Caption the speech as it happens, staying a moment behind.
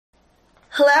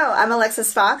Hello, I'm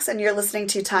Alexis Fawx, and you're listening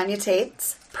to Tanya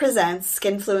Tate presents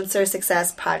Skinfluencer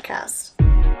Success podcast.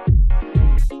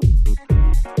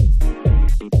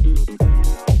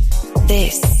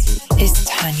 This is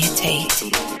Tanya Tate.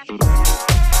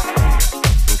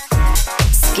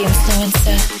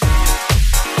 Skinfluencer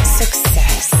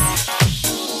Success.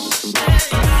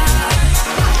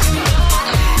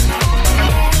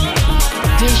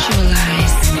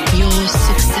 Visualize your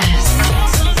success.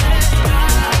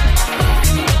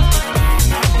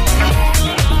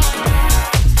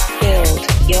 Build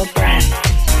your brand.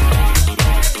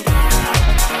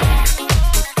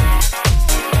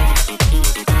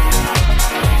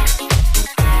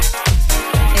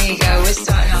 There you go, we're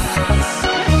starting off.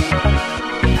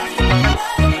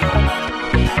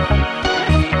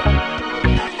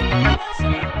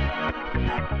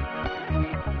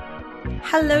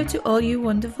 Hello to all you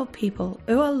wonderful people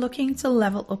who are looking to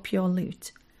level up your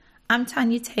loot. I'm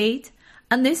Tanya Tate,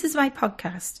 and this is my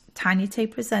podcast, Tanya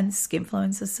Tate Presents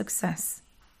Skinfluencer Success.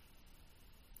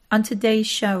 On today's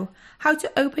show, how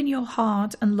to open your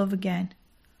heart and love again.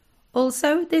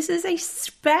 Also, this is a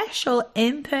special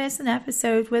in-person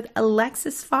episode with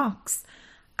Alexis Fawx,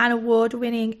 an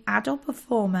award-winning adult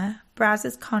performer,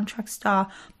 Brazzers contract star,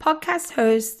 podcast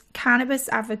host, cannabis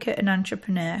advocate and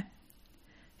entrepreneur.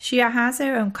 She has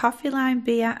her own coffee line,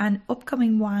 beer and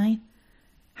upcoming wine.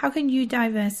 How can you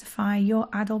diversify your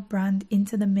adult brand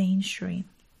into the mainstream?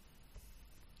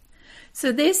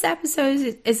 So this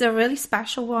episode is a really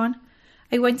special one.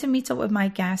 I went to meet up with my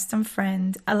guest and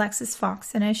friend Alexis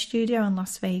Fawx in her studio in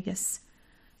Las Vegas.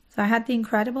 So I had the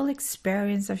incredible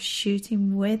experience of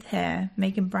shooting with her,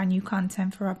 making brand new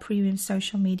content for our premium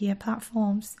social media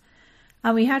platforms.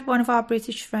 And we had one of our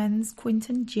British friends,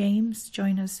 Quinton James,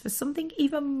 join us for something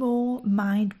even more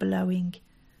mind-blowing.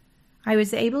 I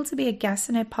was able to be a guest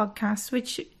in her podcast,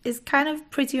 which is kind of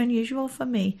pretty unusual for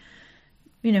me.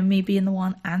 You know, me being the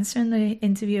one answering the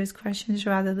interviewer's questions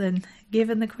rather than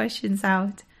giving the questions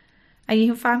out. And you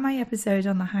can find my episode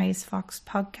on the Highest Fox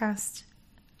podcast.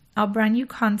 Our brand new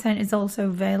content is also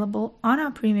available on our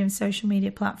premium social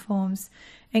media platforms,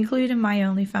 including my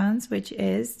OnlyFans, which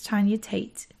is Tanya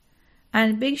Tate.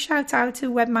 And a big shout out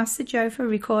to Webmaster Joe for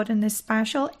recording this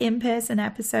special in-person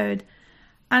episode.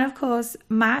 And of course,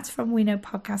 Matt from We Know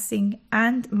Podcasting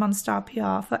and Monstar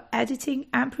PR for editing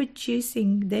and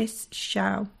producing this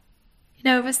show. You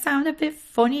know, if I sound a bit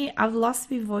funny, I've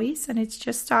lost my voice and it's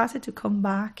just started to come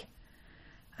back.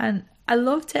 And I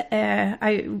love to air.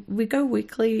 We go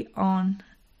weekly on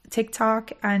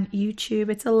TikTok and YouTube.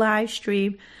 It's a live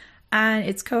stream. And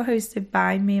it's co-hosted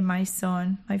by me and my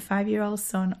son, my 5-year-old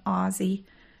son, Ozzy.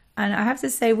 And I have to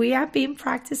say, we have been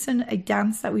practicing a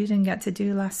dance that we didn't get to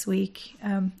do last week.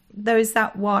 Those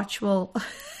that watch will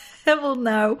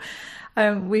know.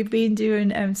 We've been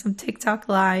doing some TikTok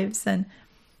lives. And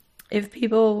if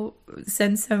people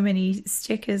send so many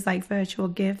stickers like virtual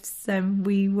gifts, then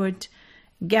we would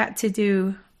get to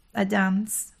do a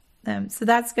dance. So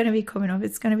that's going to be coming up.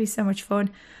 It's going to be so much fun.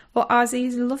 Well,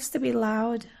 Ozzy loves to be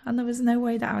loud, and there was no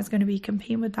way that I was going to be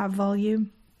competing with that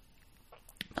volume.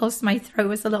 Plus, my throat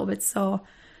was a little bit sore.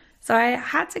 So I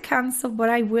had to cancel, but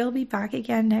I will be back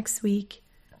again next week.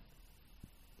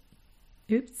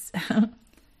 Oops.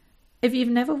 If you've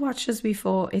never watched us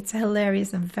before, it's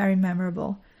hilarious and very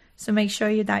memorable. So make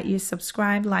sure that you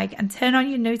subscribe, like, and turn on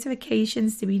your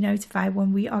notifications to be notified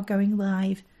when we are going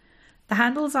live. The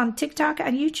handles on TikTok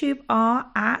and YouTube are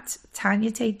at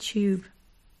Tanya Tate Tube.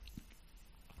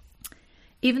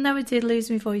 Even though I did lose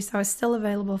my voice, I was still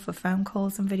available for phone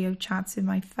calls and video chats with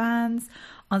my fans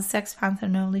on Sex Panther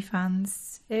and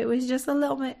OnlyFans. It was just a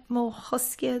little bit more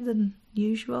huskier than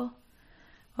usual.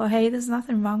 Well, hey, there's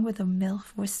nothing wrong with a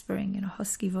MILF whispering in a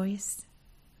husky voice.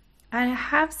 And I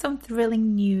have some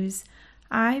thrilling news.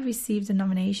 I received a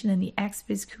nomination in the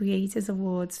XBiz Creators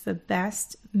Awards for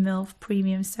Best MILF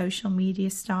Premium Social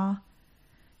Media Star.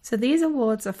 So these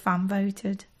awards are fan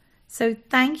voted. So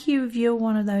thank you if you're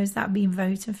one of those that have been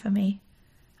voting for me.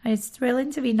 And it's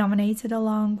thrilling to be nominated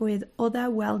along with other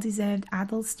well-deserved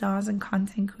adult stars and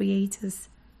content creators.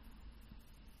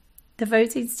 The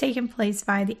voting's taken place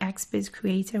via the XBiz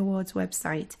Creator Awards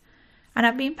website. And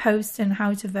I've been posting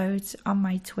how to vote on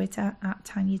my Twitter at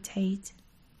Tanya Tate.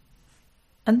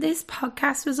 And this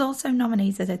podcast was also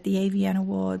nominated at the AVN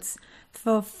Awards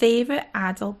for Favourite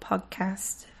Adult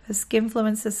Podcast for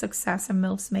Skinfluencer Success and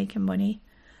MILFs Making Money.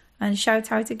 And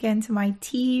shout out again to my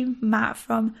team, Matt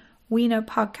from We Know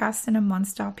Podcasting and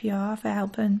Monstar PR for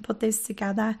helping put this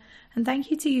together. And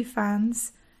thank you to you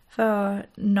fans for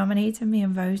nominating me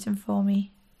and voting for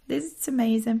me. This is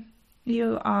amazing.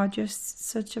 You are just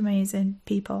such amazing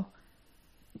people.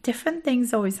 different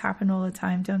things always happen all the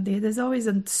time, don't they? There's always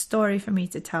a story for me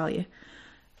to tell you.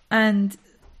 And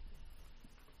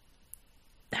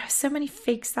there are so many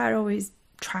fakes that are always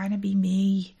trying to be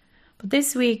me. But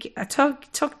this week, I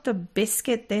took the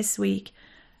biscuit this week.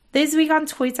 This week on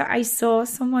Twitter, I saw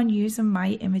someone using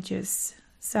my images.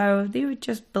 So they were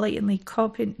just blatantly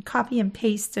copy and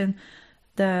pasting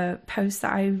the post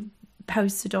that I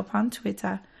posted up on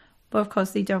Twitter. But of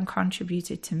course, they don't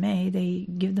contribute it to me. They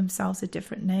give themselves a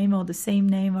different name or the same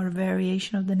name or a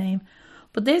variation of the name.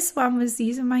 But this one was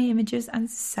using my images and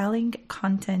selling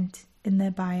content in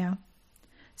their bio.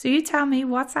 So you tell me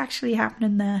what's actually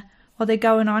happening there. Or they're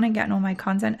going on and getting all my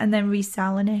content and then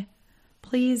reselling it.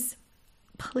 Please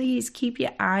keep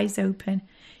your eyes open.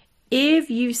 If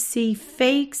you see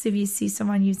fakes, if you see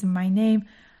someone using my name,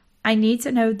 I need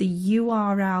to know the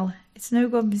URL. It's no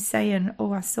good me saying,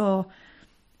 oh, I saw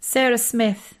Sarah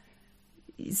Smith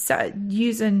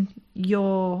using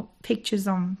your pictures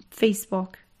on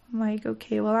Facebook. I'm like,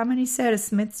 okay, well, how many Sarah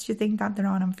Smiths do you think that they're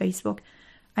on Facebook?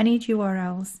 I need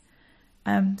URLs.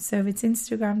 So if it's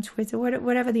Instagram, Twitter,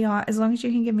 whatever they are, as long as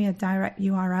you can give me a direct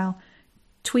URL,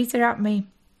 tweet it at me.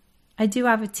 I do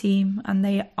have a team and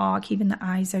they are keeping the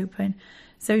eyes open.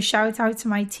 So shout out to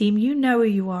my team. You know who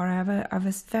you are. I have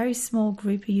a very small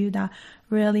group of you that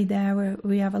really there.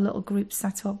 We have a little group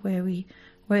set up where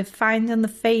we're finding the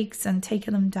fakes and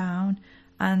taking them down.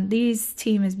 And these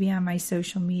team is behind my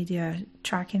social media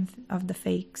tracking of the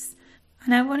fakes.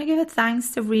 And I want to give a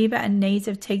thanks to Reba and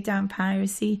Native Takedown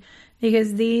Piracy,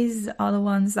 because these are the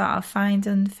ones that are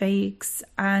finding fakes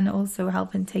and also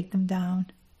helping take them down.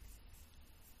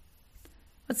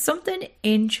 But something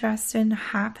interesting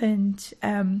happened.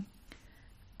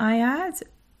 I had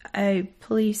a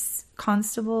police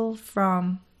constable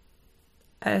from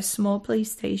a small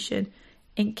police station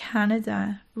in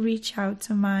Canada reach out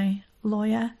to my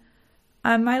lawyer.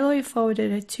 And my lawyer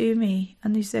forwarded it to me.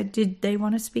 And they said, did they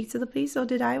want to speak to the police or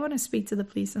did I want to speak to the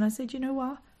police? And I said, you know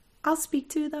what? I'll speak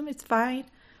to them. It's fine.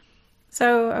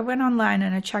 So I went online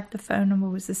and I checked the phone number.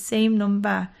 It was the same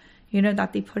number,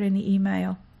 that they put in the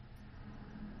email.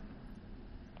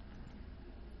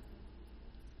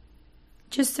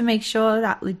 Just to make sure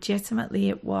that legitimately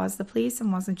it was the police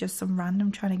and wasn't just some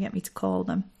random trying to get me to call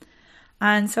them.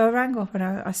 And so I rang up and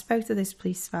I spoke to this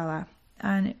police fella.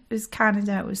 And it was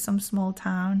Canada, it was some small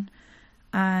town.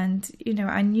 And,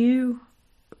 I knew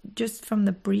just from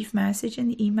the brief message in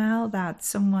the email that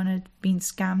someone had been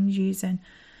scammed using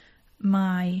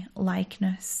my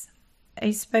likeness.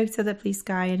 I spoke to the police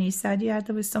guy and he said, yeah,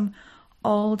 there was some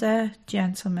older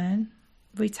gentleman,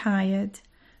 retired,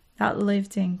 that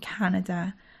lived in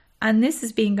Canada. And this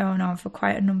has been going on for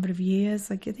quite a number of years.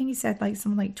 I think he said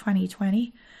something like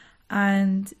 2020.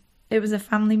 And it was a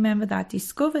family member that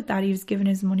discovered that he was giving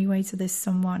his money away to this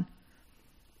someone,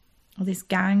 or this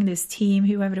gang, this team,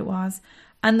 whoever it was.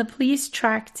 And the police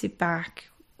tracked it back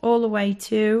all the way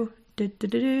to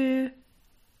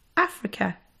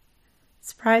Africa.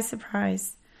 Surprise,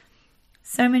 surprise.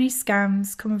 So many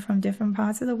scams coming from different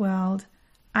parts of the world.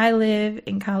 I live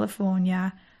in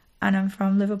California and I'm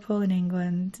from Liverpool in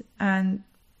England. And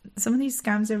some of these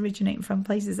scams are originating from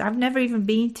places I've never even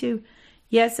been to.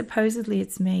 Yet supposedly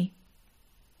it's me.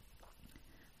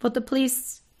 But the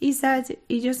police, he said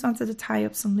he just wanted to tie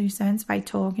up some loose ends by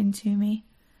talking to me.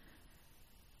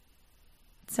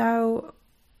 So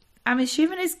I'm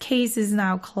assuming his case is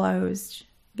now closed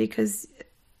because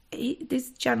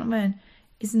this gentleman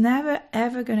is never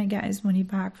ever going to get his money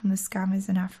back from the scammers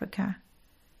in Africa.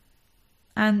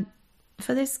 And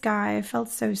for this guy, I felt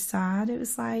so sad. It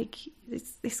was like,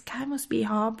 this guy must be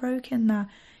heartbroken that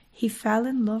he fell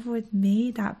in love with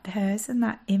me, that person,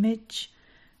 that image.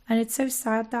 And it's so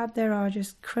sad that there are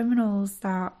just criminals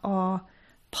that are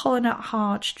pulling at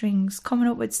heartstrings, coming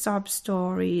up with sob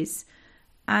stories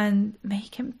and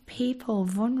making people,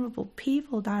 vulnerable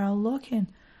people that are looking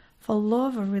for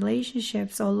love or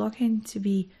relationships or looking to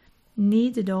be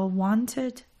needed or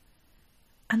wanted.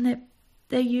 And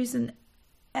they're using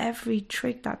every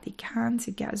trick that they can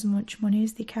to get as much money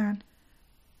as they can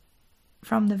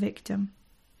from the victim.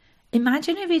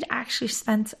 Imagine if he'd actually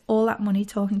spent all that money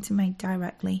talking to me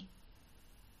directly.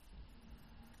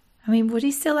 I mean, would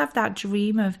he still have that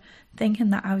dream of thinking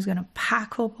that I was going to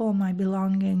pack up all my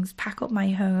belongings, pack up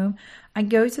my home, and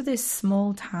go to this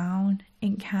small town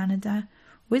in Canada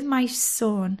with my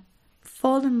son,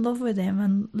 fall in love with him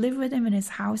and live with him in his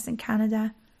house in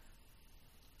Canada?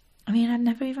 I mean, I'd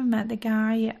never even met the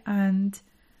guy, and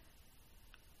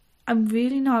I'm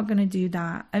really not going to do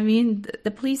that. I mean, the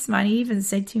policeman even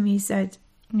said to me, he said,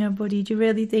 buddy, do you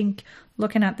really think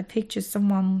looking at the pictures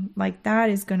someone like that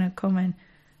is going to come and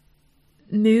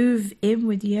move in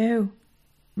with you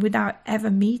without ever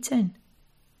meeting.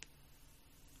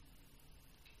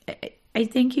 I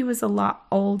think he was a lot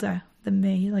older than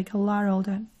me, like a lot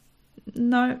older.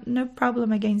 No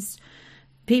problem against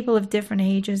people of different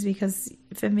ages, because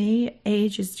for me,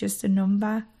 age is just a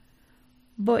number.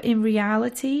 But in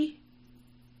reality,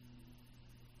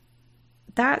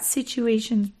 that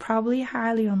situation's probably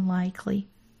highly unlikely.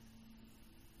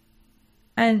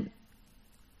 And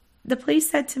the police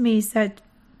said to me, there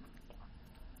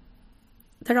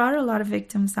are a lot of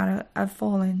victims that are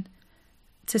falling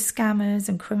to scammers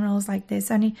and criminals like this.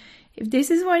 And if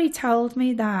this is what he told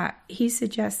me, that he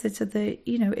suggested to the,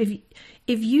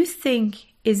 if you think,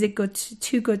 is it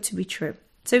too good to be true?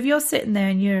 So if you're sitting there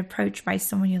and you're approached by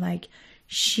someone, you're like,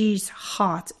 she's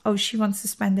hot. Oh, she wants to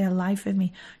spend their life with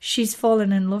me. She's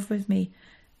fallen in love with me.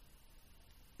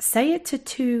 Say it to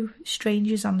two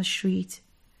strangers on the street.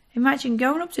 Imagine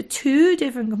going up to two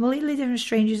completely different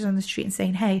strangers on the street and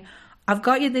saying, hey, I've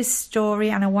got you this story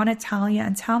and I want to tell you,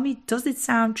 and tell me, does it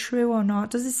sound true or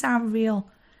not? Does it sound real?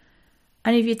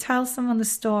 And if you tell someone the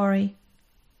story,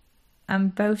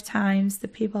 and both times the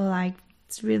people are like,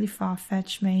 it's really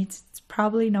far-fetched, mate, it's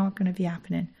probably not going to be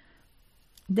happening,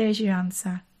 there's your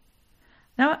answer.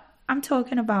 Now, I'm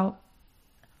talking about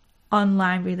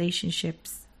online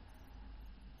relationships.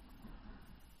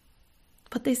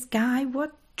 But this guy,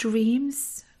 what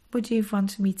dreams would you have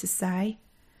wanted me to say?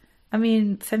 I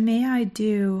mean, for me, I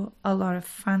do a lot of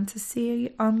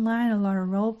fantasy online, a lot of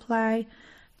role play.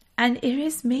 And it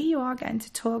is me you are getting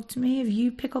to talk to me. If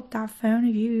you pick up that phone,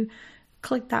 if you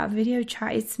click that video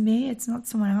chat, it's me. It's not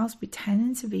someone else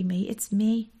pretending to be me. It's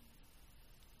me.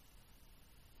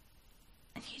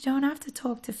 And you don't have to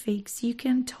talk to fakes. You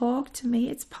can talk to me.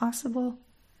 It's possible.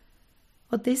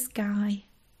 But this guy,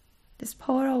 this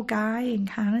poor old guy in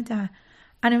Canada,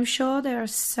 and I'm sure there are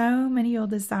so many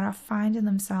others that are finding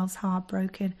themselves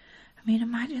heartbroken. I mean,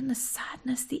 imagine the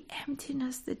sadness, the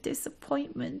emptiness, the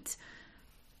disappointment,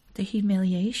 the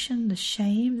humiliation, the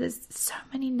shame. There's so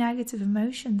many negative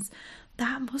emotions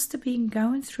that must have been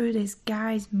going through this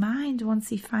guy's mind once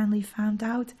he finally found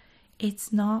out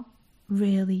it's not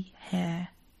really her.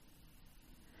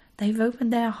 They've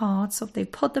opened their hearts up.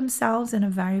 They've put themselves in a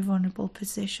very vulnerable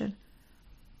position.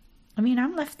 I mean,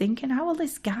 I'm left thinking, how will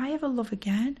this guy ever love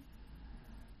again?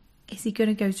 Is he going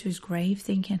to go to his grave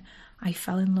thinking, I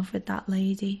fell in love with that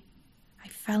lady. I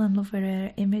fell in love with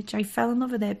her image. I fell in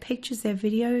love with their pictures, their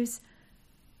videos.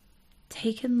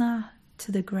 Taking that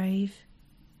to the grave.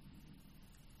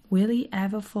 Will he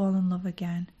ever fall in love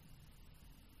again?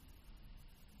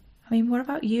 I mean, what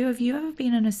about you? Have you ever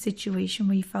been in a situation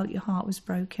where you felt your heart was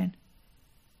broken?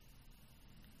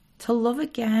 To love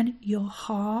again, your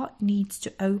heart needs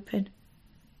to open.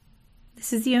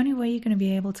 This is the only way you're going to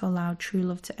be able to allow true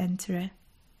love to enter it.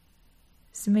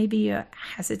 So maybe you're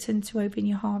hesitant to open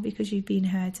your heart because you've been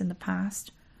hurt in the past,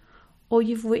 or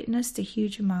you've witnessed a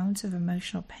huge amount of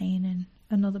emotional pain in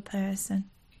another person.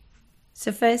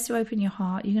 So first, to open your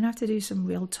heart, you're going to have to do some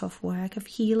real tough work of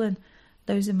healing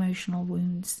those emotional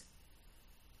wounds.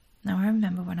 Now, I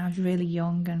remember when I was really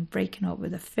young and breaking up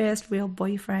with the first real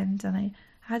boyfriend, and I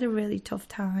had a really tough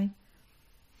time.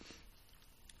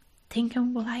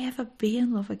 Thinking, will I ever be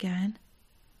in love again?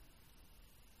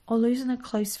 Or losing a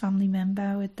close family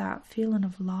member with that feeling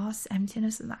of loss,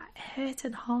 emptiness, and that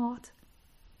hurting heart.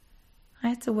 I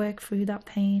had to work through that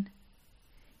pain.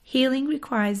 Healing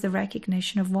requires the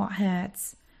recognition of what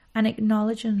hurts and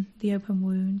acknowledging the open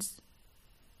wounds.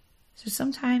 So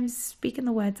sometimes speaking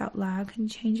the words out loud can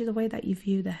change the way that you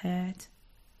view the hurt.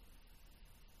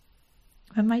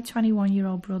 When my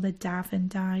 21-year-old brother Davin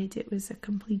died, it was a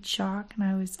complete shock and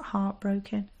I was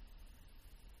heartbroken.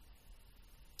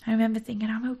 I remember thinking,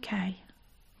 I'm okay,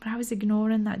 but I was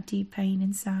ignoring that deep pain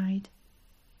inside.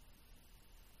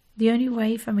 The only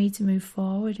way for me to move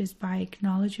forward is by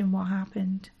acknowledging what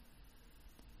happened.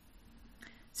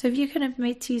 So if you can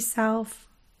admit to yourself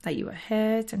that you were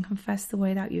hurt and confess the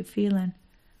way that you're feeling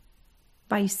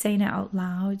by saying it out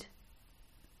loud,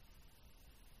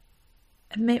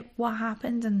 admit what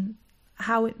happened and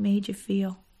how it made you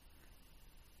feel.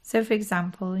 So for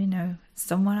example,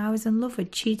 someone I was in love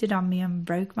with cheated on me and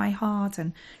broke my heart,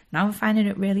 and now I'm finding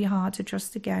it really hard to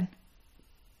trust again.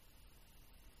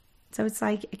 So it's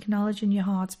like acknowledging your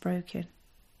heart's broken.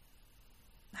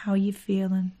 How are you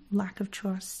feeling? Lack of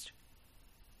trust.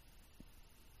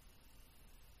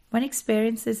 When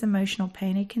experiencing this emotional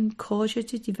pain, it can cause you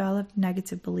to develop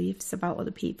negative beliefs about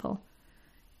other people.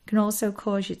 It can also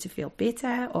cause you to feel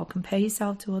bitter or compare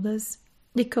yourself to others.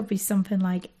 It could be something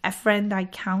like, a friend I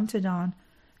counted on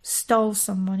stole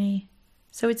some money,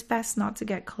 so it's best not to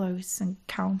get close and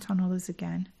count on others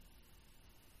again.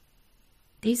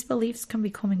 these beliefs can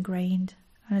become ingrained,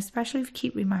 and especially if you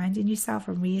keep reminding yourself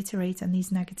and reiterating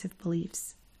these negative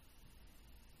beliefs.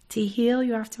 To heal,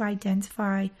 you have to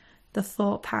identify the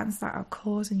thought patterns that are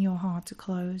causing your heart to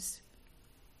close.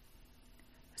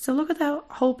 So look at the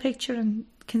whole picture and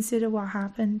consider what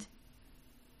happened.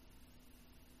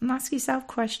 And ask yourself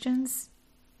questions.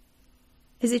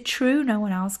 Is it true no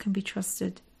one else can be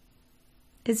trusted?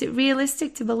 Is it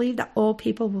realistic to believe that all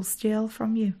people will steal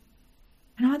from you?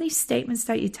 And are these statements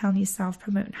that you're telling yourself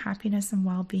promoting happiness and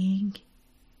well-being?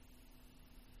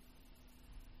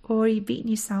 Or are you beating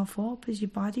yourself up as your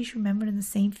body's remembering the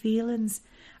same feelings?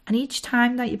 And each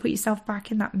time that you put yourself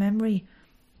back in that memory,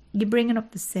 you're bringing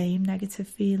up the same negative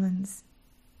feelings.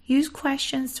 Use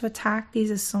questions to attack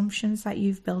these assumptions that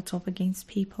you've built up against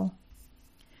people.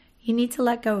 You need to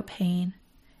let go of pain.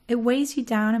 It weighs you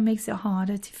down and makes it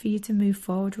harder for you to move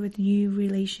forward with new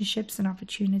relationships and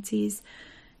opportunities.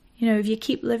 If you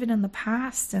keep living in the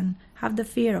past and have the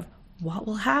fear of what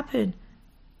will happen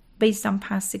based on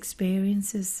past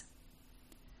experiences.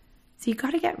 So you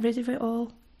got to get rid of it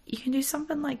all. You can do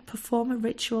something like perform a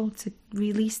ritual to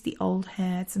release the old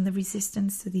hurts and the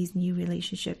resistance to these new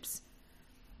relationships.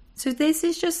 So this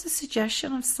is just a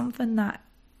suggestion of something that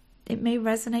it may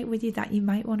resonate with you that you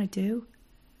might want to do.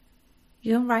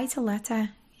 You don't write a letter,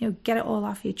 get it all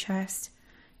off your chest.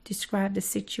 Describe the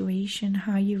situation,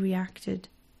 how you reacted.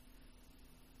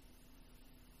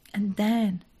 And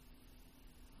then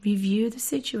review the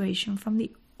situation from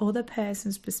the other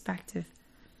person's perspective.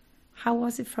 How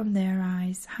was it from their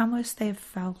eyes? How must they have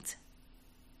felt?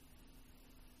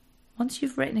 Once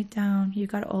you've written it down,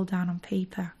 you've got it all down on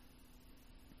paper.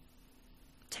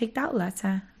 Take that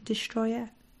letter, destroy it,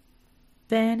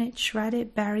 burn it, shred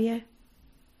it, bury it.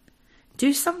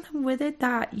 Do something with it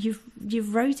that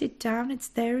you've wrote it down, it's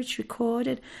there, it's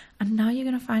recorded, and now you're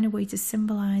going to find a way to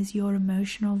symbolize your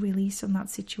emotional release from that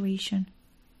situation.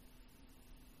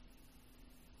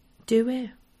 Do it,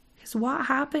 because what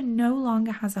happened no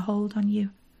longer has a hold on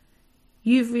you.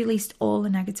 You've released all the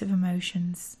negative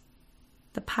emotions.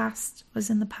 The past was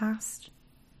in the past.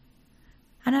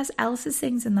 And as Elsa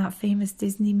sings in that famous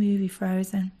Disney movie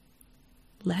Frozen,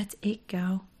 let it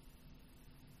go.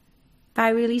 By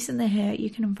releasing the hurt, you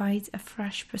can invite a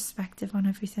fresh perspective on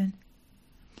everything.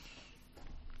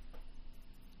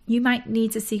 You might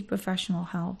need to seek professional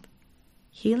help.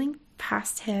 Healing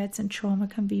past hurts and trauma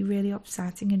can be really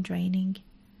upsetting and draining.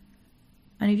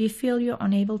 And if you feel you're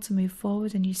unable to move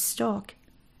forward and you're stuck,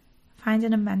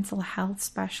 finding a mental health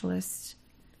specialist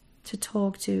to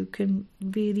talk to can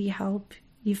really help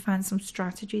you find some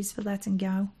strategies for letting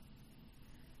go.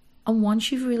 And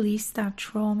once you've released that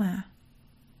trauma,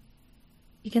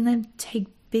 you can then take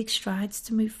big strides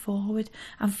to move forward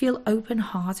and feel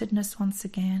open-heartedness once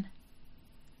again.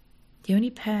 The only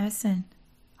person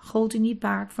holding you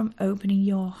back from opening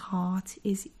your heart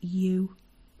is you.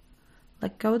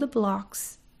 Let go of the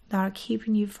blocks that are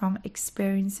keeping you from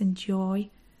experiencing joy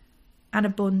and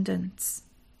abundance.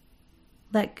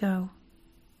 Let go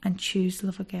and choose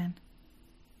love again.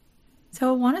 So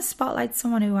I want to spotlight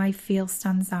someone who I feel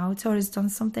stands out or has done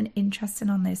something interesting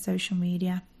on their social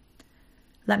media.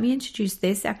 Let me introduce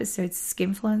this episode's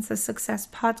Skinfluencer Success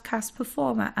podcast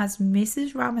performer as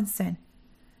Mrs. Robinson.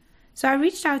 So I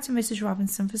reached out to Mrs.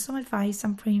 Robinson for some advice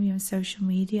on premium social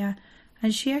media,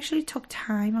 and she actually took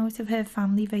time out of her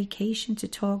family vacation to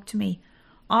talk to me,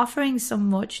 offering some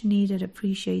much needed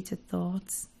appreciated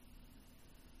thoughts.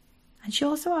 And she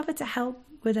also offered to help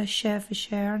with a share for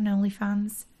share on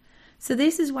OnlyFans. So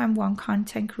this is when one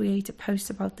content creator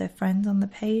posts about their friend on the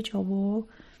page or wall,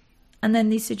 and then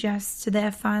they suggest to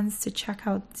their fans to check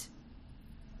out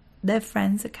their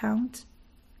friend's account.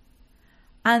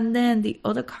 And then the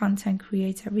other content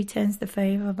creator returns the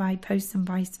favour by posting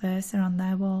vice versa on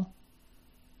their wall.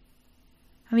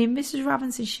 I mean, Mrs.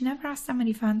 Robinson, she never asked how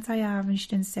many fans I have, and she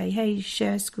didn't say, hey,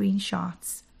 share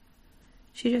screenshots.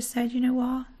 She just said, you know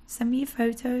what? Send me your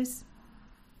photos.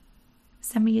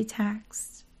 Send me your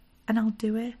text, and I'll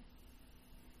do it.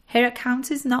 Her account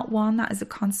is not one that is a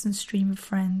constant stream of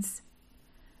friends.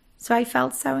 So I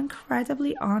felt so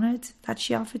incredibly honoured that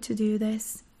she offered to do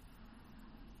this.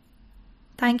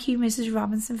 Thank you, Mrs.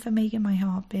 Robinson, for making my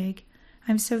heart big.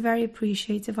 I'm so very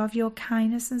appreciative of your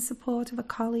kindness and support of a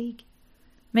colleague.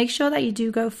 Make sure that you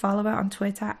do go follow her on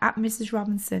Twitter at Mrs.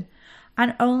 Robinson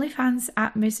and OnlyFans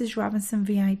at Mrs. Robinson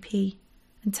VIP,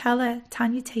 and tell her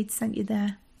Tanya Tate sent you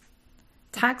there.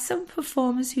 Tag some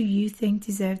performers who you think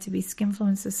deserve to be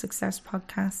Skinfluencer Success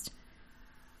podcast.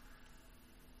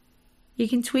 You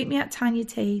can tweet me at Tanya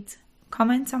Tate,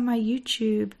 comment on my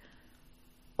YouTube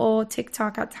or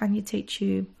TikTok at Tanya Tate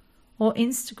Tube, or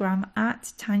Instagram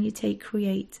at Tanya Tate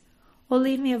Create, or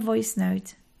leave me a voice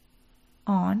note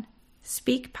on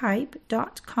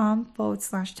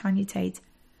speakpipe.com/Tanya Tate.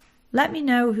 Let me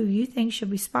know who you think should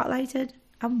be spotlighted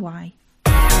and why.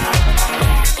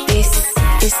 This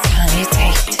is Tanya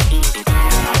Tate.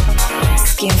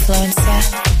 Skinfluencer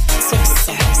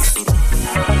Success.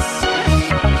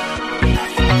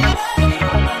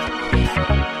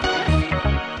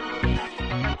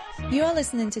 You are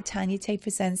listening to Tanya Tate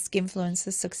Presents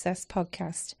Skinfluencer Success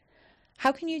podcast.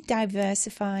 How can you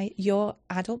diversify your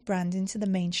adult brand into the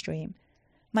mainstream?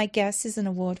 My guest is an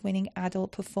award-winning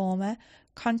adult performer,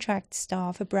 contract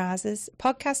star for Brazzers,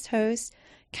 podcast host,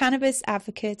 cannabis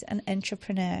advocate, and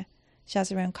entrepreneur. She has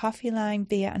her own coffee line,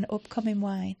 beer, and upcoming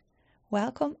wine.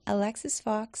 Welcome, Alexis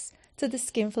Fawx, to the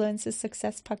Skinfluencer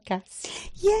Success podcast.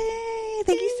 Yay!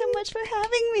 Thank you so much for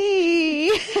having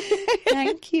me.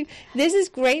 Thank you. This is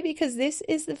great because this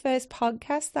is the first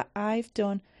podcast that I've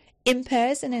done in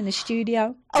person in the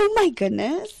studio. Oh my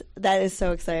goodness. That is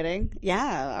so exciting.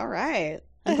 Yeah, all right.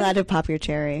 I'm glad to pop your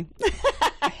cherry.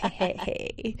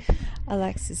 Hey.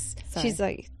 Alexis.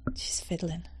 Sorry. She's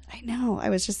fiddling. I know. I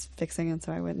was just fixing it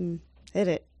so I wouldn't hit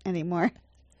it anymore.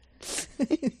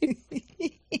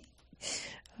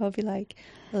 I'll be like,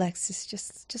 Alexis,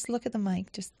 just look at the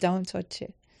mic. Just don't touch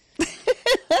it.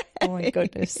 Oh my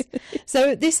goodness.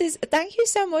 So thank you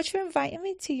so much for inviting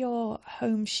me to your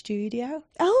home studio.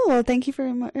 Oh, well, thank you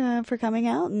for coming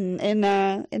out and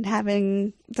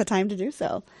having the time to do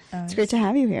so. It's great to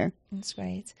have you here. That's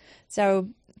great. So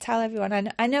tell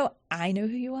everyone, I know who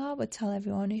you are, but tell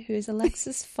everyone who is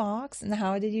Alexis Fawx and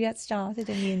how did you get started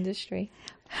in the industry?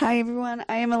 Hi, everyone.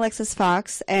 I am Alexis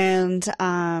Fawx, and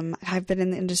I've been in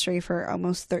the industry for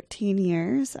almost 13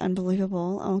 years.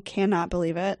 Unbelievable. Oh, cannot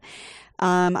believe it.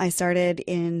 I started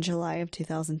in July of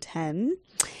 2010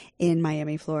 in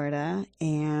Miami, Florida,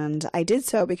 and I did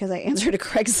so because I answered a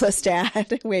Craigslist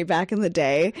ad way back in the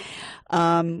day.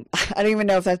 I don't even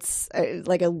know if that's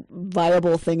like a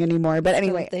viable thing anymore, but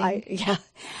anyway,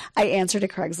 I answered a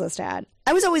Craigslist ad.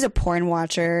 I was always a porn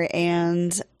watcher,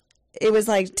 and it was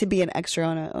like to be an extra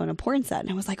on a porn set. And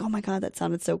I was like, oh my God, that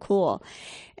sounded so cool.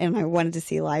 And I wanted to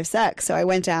see live sex. So I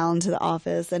went down to the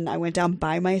office and I went down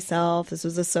by myself. This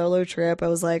was a solo trip. I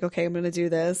was like, okay, I'm going to do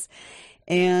this.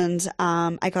 And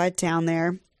I got down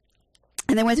there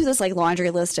and then went through this like laundry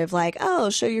list of like, oh,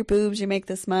 show your boobs. You make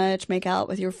this much, make out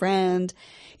with your friend,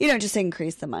 just to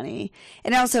increase the money.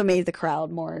 And it also made the crowd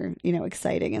more,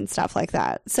 exciting and stuff like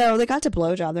that. So they got to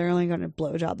blowjob. They're only going to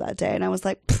blowjob that day. And I was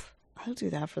like, I'll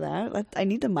do that for that. I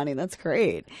need the money. That's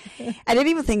great. I didn't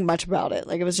even think much about it.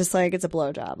 Like, it was just like, it's a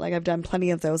blowjob. Like, I've done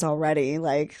plenty of those already.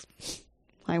 Like,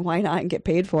 why not and get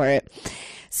paid for it?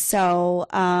 So,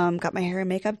 got my hair and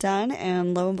makeup done,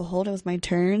 and lo and behold, it was my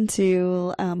turn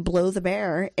to blow the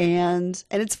bear. And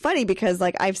it's funny because,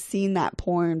 like, I've seen that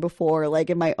porn before,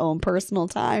 like, in my own personal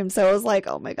time. So I was like,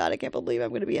 oh my God, I can't believe I'm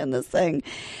going to be in this thing.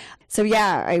 So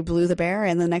yeah, I blew the bear,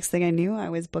 and the next thing I knew, I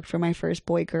was booked for my first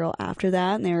boy girl after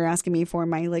that, and they were asking me for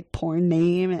my like porn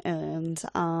name, and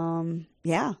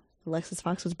Alexis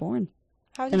Fawx was born.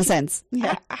 In a sense.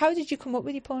 Yeah. How did you come up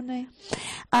with your porn name?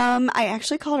 I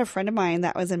actually called a friend of mine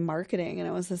that was in marketing, and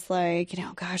it was just like,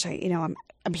 gosh, I'm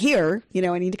here,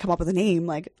 I need to come up with a name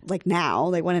like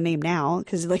now. They want a name now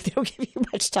because like they don't give you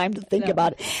much time to think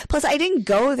about it. Plus, I didn't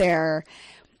go there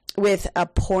with a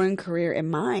porn career in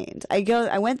mind.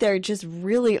 I went there just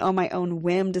really on my own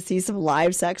whim to see some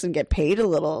live sex and get paid a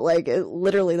little. Like,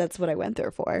 literally, that's what I went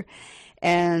there for.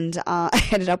 And I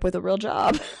ended up with a real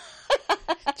job.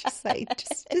 just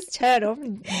turn up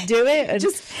and do it. And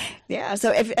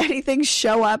So if anything,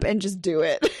 show up and just do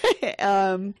it.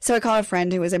 So I called a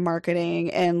friend who was in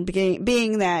marketing, and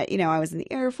being that, I was in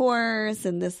the Air Force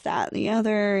and this, that, and the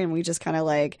other. And we just kind of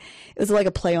like, it was like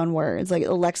a play on words, like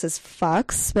Alexis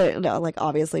Fawx, but like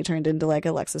obviously turned into like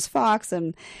Alexis Fawx.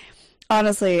 And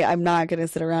honestly, I'm not going to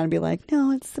sit around and be like,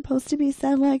 no, it's supposed to be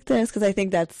said like this, because I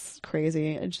think that's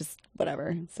crazy. It's just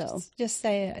whatever. So just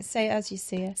say it as you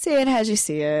see it. Say it as you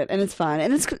see it, and it's fun.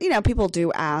 And it's people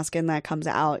do ask, and that comes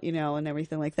out, and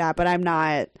everything like that. But I'm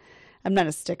not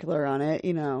a stickler on it.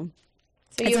 So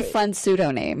it's a fun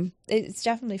pseudo name. It's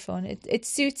definitely fun. It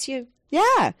suits you.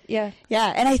 Yeah. Yeah.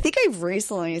 Yeah. And I think I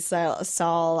recently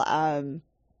saw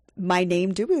my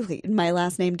name duplicated, my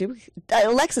last name duplicated.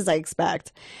 Alexis, I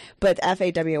expect, but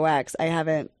Fawx I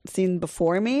haven't seen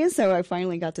before me, so I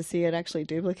finally got to see it actually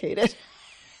duplicated.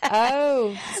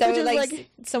 Oh, so Which is like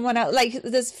someone else, like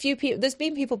there's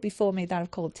been people before me that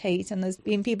have called Tate, and there's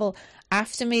been people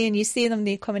after me, and you see them,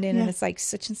 they're coming in and it's like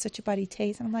such and such a body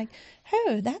Tate, and I'm like,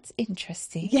 oh, that's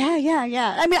interesting. Yeah.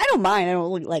 I mean, I don't mind. I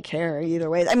don't like care either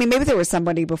way. I mean, maybe there was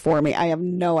somebody before me. I have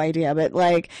no idea, but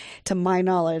like to my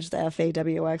knowledge, the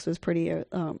FAWX was pretty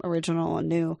original and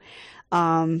new.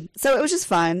 So it was just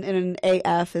fun, and an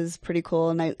AF is pretty cool,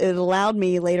 and it allowed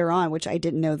me later on, which I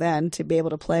didn't know then, to be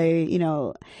able to play,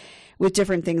 with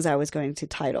different things I was going to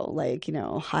title, like,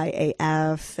 high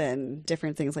AF and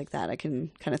different things like that. I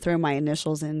can kind of throw my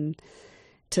initials in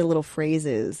to little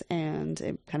phrases, and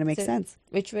it kind of makes sense.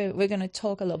 Which we're going to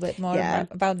talk a little bit more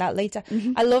about that later.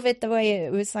 Mm-hmm. I love it the way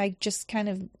it was like just kind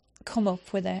of come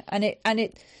up with it, and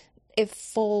it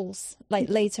falls like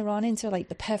later on into like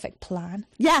the perfect plan.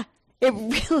 Yeah. It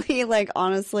really, like,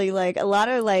 honestly, like, a lot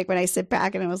of, like, when I sit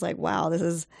back and I was like, wow, this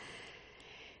is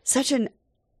such an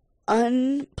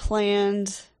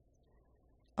unplanned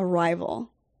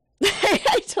arrival.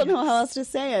 I don't know how else to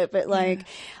say it, but, like,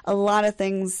 a lot of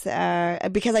things,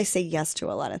 because I say yes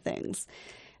to a lot of things.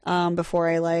 Before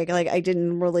I I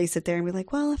didn't really sit there and be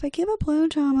like, well, if I give a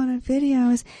blowjob on a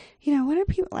video, what are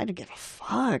people? I don't give a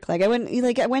fuck. Like I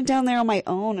went down there on my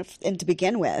own, and to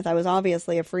begin with, I was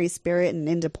obviously a free spirit and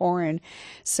into porn,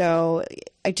 so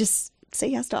I just say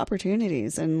yes to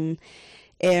opportunities and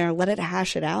let it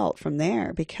hash it out from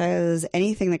there, because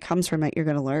anything that comes from it, you're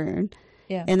going to learn,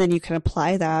 and then you can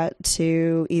apply that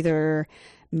to either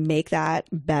make that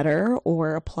better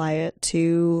or apply it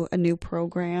to a new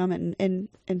program and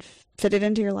fit it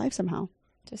into your life somehow.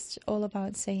 Just all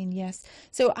about saying yes.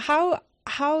 So how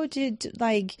did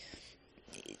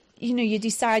you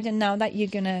decided now that you're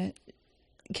gonna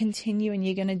continue and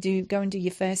you're gonna go and do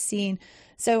your first scene.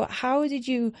 So how did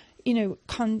you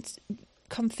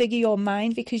configure your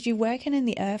mind, because you're working in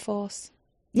the Air Force?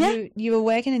 Yeah, you were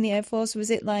working in the Air Force. Was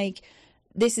it like,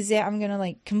 this is it, I'm going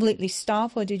to completely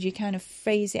stop, or did you kind of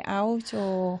phase it out,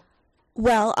 or?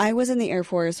 Well, I was in the Air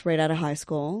Force right out of high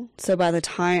school. So by the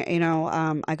time,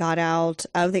 I got out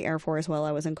of the Air Force while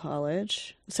I was in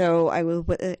college. So I was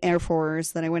with the Air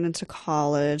Force, then I went into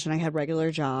college and I had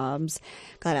regular jobs,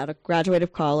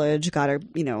 graduated college,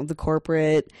 the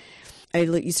corporate. I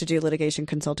used to do litigation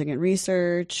consulting and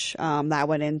research. That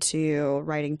went into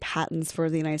writing patents for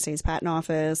the United States Patent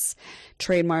Office,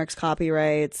 trademarks,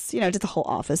 copyrights, did the whole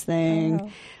office thing.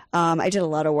 Oh. I did a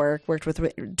lot of worked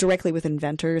directly with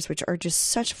inventors, which are just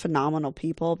such phenomenal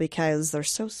people because they're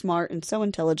so smart and so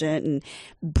intelligent and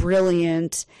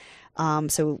brilliant.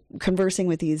 So conversing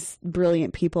with these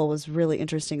brilliant people was really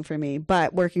interesting for me.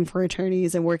 But working for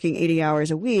attorneys and working 80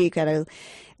 hours a week at a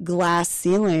glass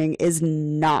ceiling is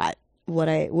not what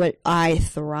I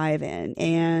thrive in.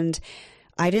 And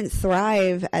I didn't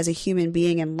thrive as a human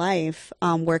being in life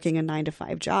working a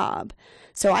 9-to-5 job.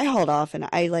 So I hauled off, and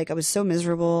I was so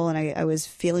miserable, and I was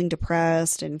feeling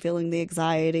depressed and feeling the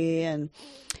anxiety and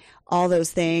all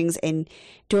those things, and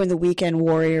doing the weekend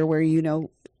warrior where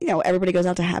everybody goes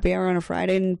out to happy hour on a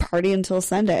Friday and party until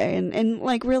Sunday,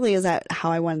 and really, is that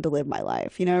how I wanted to live my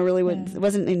life? I really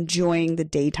wasn't enjoying the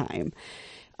daytime.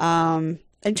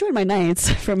 Enjoyed my nights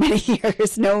for many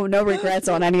years. No regrets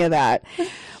on any of that.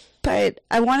 But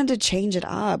I wanted to change it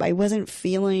up. I wasn't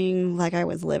feeling like I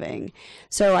was living.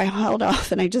 So I held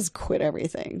off and I just quit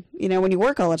everything. When you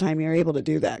work all the time, you're able to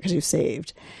do that because you've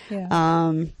saved. Yeah.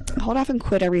 Hold off and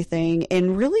quit everything,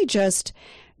 and really just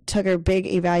took a big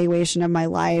evaluation of my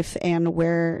life and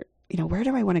where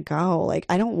do I want to go?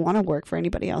 I don't want to work for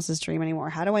anybody else's dream anymore.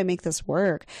 How do I make this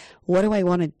work? What do I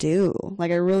want to do?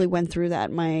 I really went through that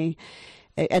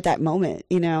at that moment,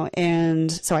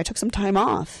 and so I took some time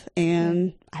off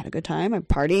and I had a good time. I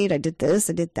partied, I did this,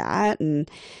 I did that.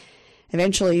 And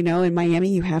eventually, in Miami,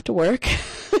 you have to work,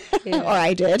 or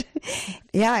I did.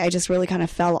 Yeah. I just really kind of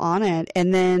fell on it.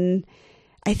 And then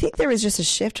I think there was just a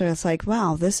shift where it's like,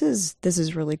 wow, this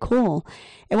is really cool.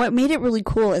 And what made it really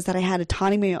cool is that I had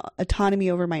autonomy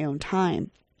over my own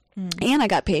time. And I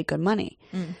got paid good money.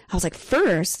 I was like,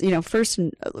 first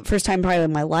time probably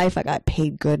in my life, I got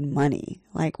paid good money.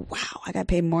 Wow, I got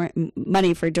paid more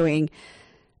money for doing,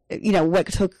 what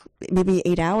took maybe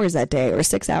 8 hours that day or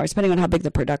 6 hours, depending on how big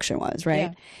the production was, right?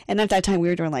 Yeah. And at that time, we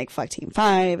were doing Fuck Team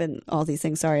 5 and all these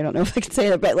things. Sorry, I don't know if I can say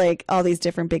that, but all these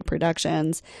different big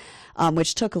productions,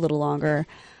 which took a little longer.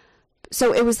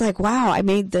 So it was wow, I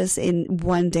made this in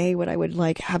one day what I would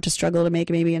have to struggle to make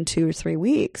maybe in 2 or 3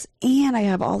 weeks. And I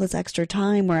have all this extra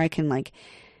time where I can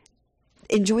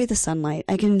enjoy the sunlight.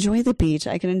 I can enjoy the beach.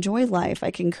 I can enjoy life.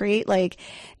 I can create I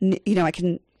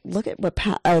can look at what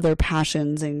other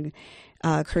passions and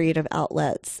creative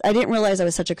outlets. I didn't realize I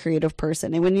was such a creative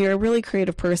person. And when you're a really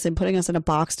creative person, putting us in a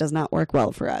box does not work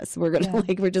well for us. We're going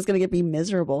to we're just going to be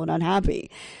miserable and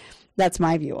unhappy. That's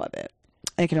my view of it.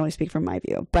 I can only speak from my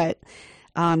view, but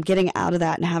getting out of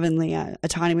that and having the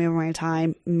autonomy over my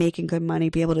time, making good money,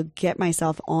 be able to get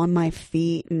myself on my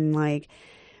feet and like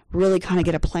really kind of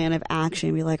get a plan of action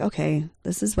and be like, okay,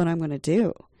 this is what I'm going to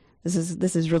do.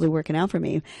 This is really working out for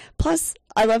me. Plus,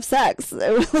 I love sex.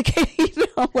 Like,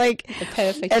 like the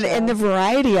perfect and the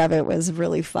variety of it was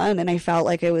really fun. And I felt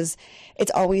like it's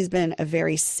always been a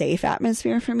very safe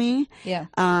atmosphere for me. Yeah.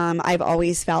 I've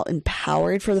always felt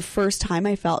empowered. For the first time,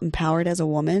 I felt empowered as a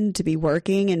woman to be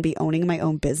working and be owning my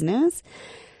own business.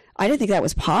 I didn't think that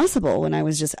was possible when I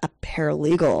was just a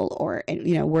paralegal or,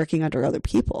 working under other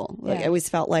people. Like, I always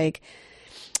felt like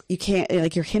you can't,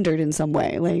 like, you're hindered in some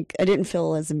way. Like, I didn't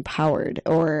feel as empowered,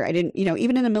 or I didn't,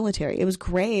 even in the military, it was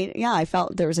great. Yeah. I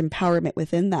felt there was empowerment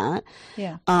within that.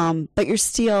 Yeah. But you're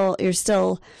still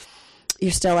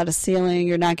at a ceiling.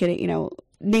 You're not getting,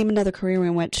 name another career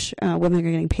in which women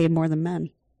are getting paid more than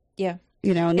men. Yeah.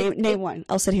 Name one.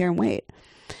 I'll sit here and wait.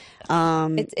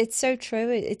 It's so true.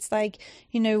 It's like,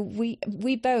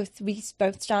 we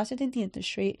both started in the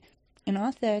industry in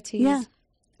our 30s. Yeah.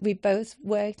 We both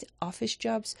worked office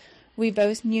jobs. We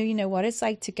both knew, what it's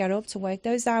like to get up to work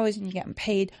those hours and you're getting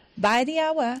paid by the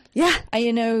hour. Yeah.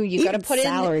 And, you got to put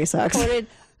salary sucks. Put in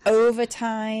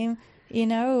overtime.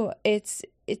 It's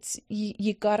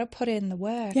you got to put in the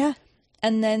work. Yeah.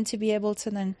 And then to be able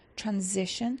to then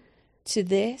transition to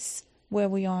this where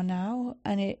we are now.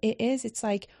 And it's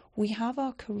like we have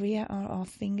our career at our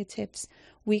fingertips.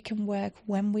 We can work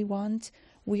when we want.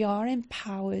 We are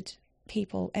empowered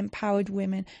people, empowered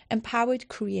women, empowered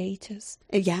creators.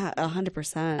 Yeah,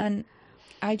 100%. And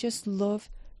I just love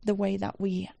the way that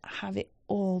we have it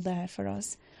all there for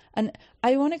us. And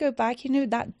I want to go back,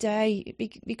 that day,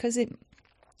 because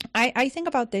I think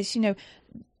about this,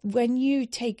 when you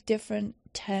take different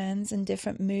turns and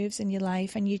different moves in your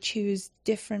life and you choose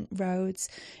different roads,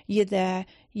 you're there,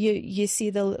 you see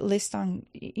the list on,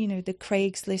 the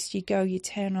Craigslist, you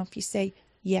turn up, you say,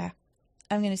 yeah,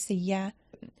 I'm going to say yeah.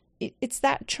 It's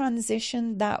that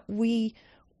transition that we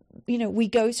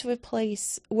go to a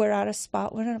place, we're at a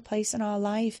spot, we're in a place in our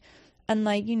life. And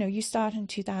like, you start in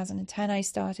 2010, I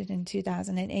started in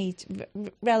 2008,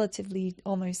 relatively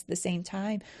almost the same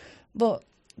time. But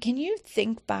can you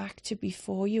think back to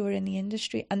before you were in the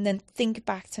industry and then think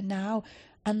back to now?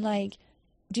 And like,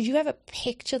 did you ever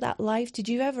picture that life? Did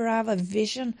you ever have a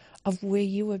vision of where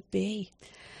you would be?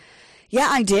 Yeah,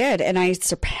 I did. And I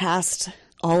surpassed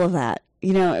all of that.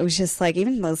 It was just like,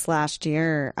 even this last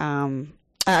year,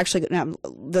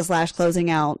 this last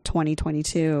closing out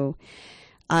 2022,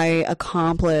 I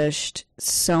accomplished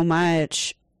so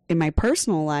much in my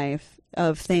personal life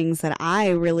of things that I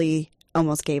really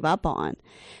almost gave up on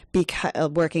because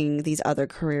of working these other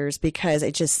careers, because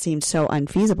it just seemed so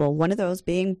unfeasible. One of those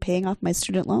being paying off my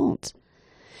student loans.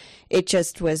 It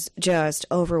just was just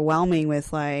overwhelming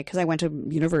with because I went to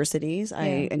universities. Yeah.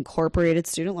 I incorporated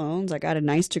student loans. I got a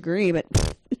nice degree, but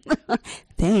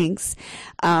thanks.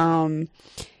 And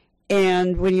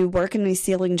when you work in these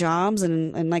ceiling jobs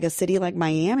and like a city like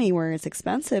Miami where it's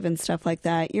expensive and stuff like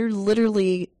that, you're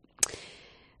literally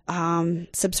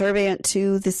subservient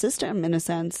to the system in a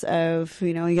sense of,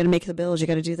 you got to make the bills, you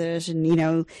got to do this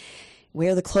and,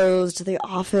 wear the clothes to the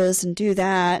office and do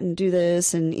that and do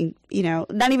this and,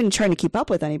 not even trying to keep up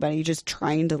with anybody. You're just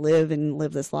trying to live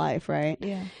this life, right?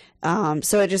 Yeah.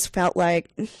 So it just felt like,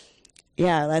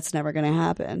 yeah, that's never going to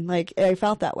happen. Like, I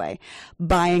felt that way.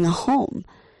 Buying a home,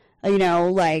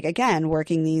 again,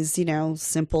 working these,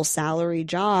 simple salary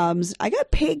jobs. I got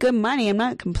paid good money. I'm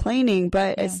not complaining,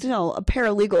 but it's still a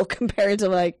paralegal compared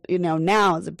to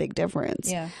now is a big difference.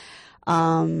 Yeah.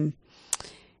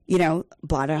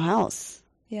 Bought a house.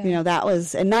 Yeah. That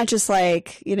was, and not just something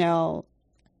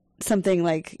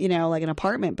like an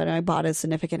apartment, but I bought a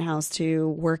significant house to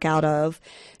work out of,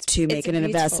 to make it an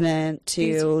investment,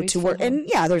 to work. And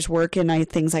yeah, there's work and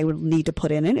things I would need to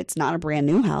put in it. It's not a brand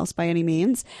new house by any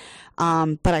means.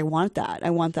 But I want that. I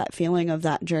want that feeling of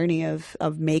that journey of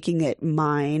making it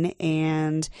mine.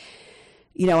 And,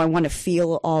 I want to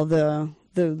feel all the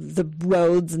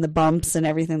roads and the bumps and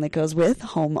everything that goes with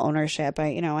home ownership. I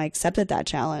accepted that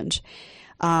challenge.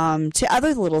 To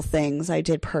other little things I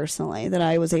did personally that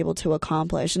I was able to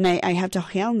accomplish. And I have to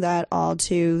hand that all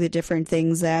to the different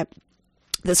things that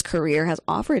this career has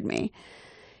offered me.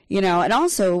 You know, and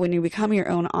also when you become your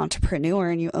own entrepreneur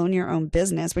and you own your own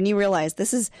business, when you realize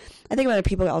this is, I think what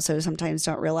people also sometimes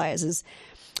don't realize is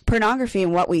pornography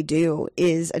and what we do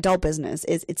is adult business.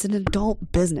 It's an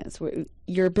adult business.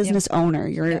 You're a business owner.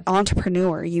 You're an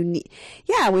entrepreneur.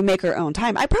 We make our own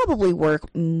time. I probably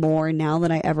work more now than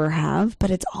I ever have,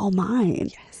 but it's all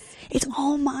mine. Yes. It's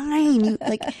all mine.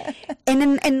 Like,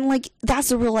 and like, that's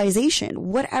the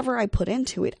realization. Whatever I put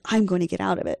into it, I'm going to get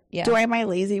out of it. Yeah. Do I have my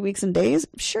lazy weeks and days?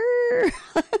 Sure.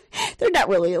 They're not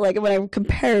really, like, when I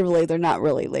comparatively, they're not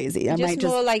really lazy. I might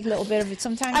just more like a little bit of it.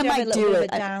 Sometimes you have a little bit of a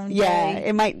down day.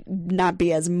 It might not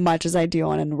be as much as I do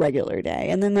on a regular day.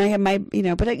 And then I have my,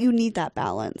 but you need that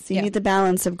balance. You need the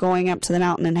balance of going up to the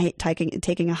mountain and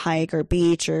taking a hike or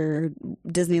beach or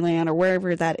Disneyland or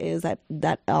wherever that is,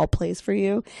 that all place for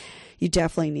you. You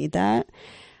definitely need that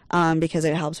because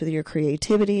it helps with your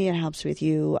creativity. It helps with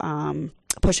you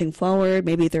pushing forward.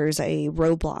 Maybe there's a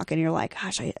roadblock and you're like,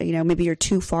 gosh, maybe you're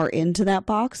too far into that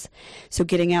box. So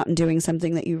getting out and doing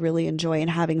something that you really enjoy and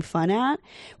having fun at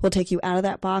will take you out of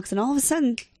that box. And all of a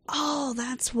sudden, oh,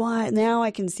 that's why now I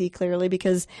can see clearly,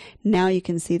 because now you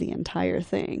can see the entire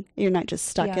thing. You're not just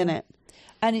stuck in it.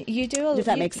 And you do if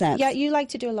that makes sense. Yeah, you like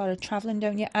to do a lot of traveling,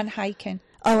 don't you? And hiking.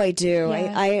 Oh, I do.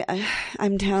 Yeah.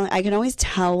 I can always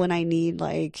tell when I need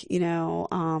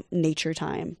nature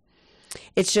time.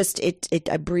 It's just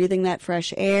breathing that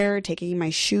fresh air, taking my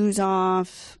shoes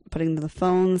off, putting the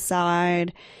phone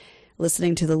aside,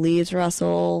 listening to the leaves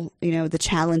rustle, the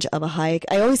challenge of a hike.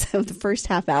 I always have the first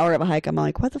half hour of a hike. I'm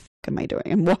like, what the fuck am I doing?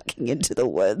 I'm walking into the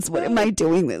woods. What am I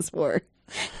doing this for?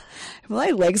 My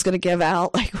leg's going to give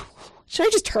out. Like, should I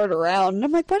just turn around? And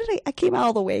I'm like, I came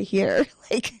all the way here.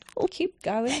 Like, keep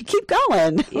going. Keep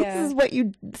going. Yeah. This is what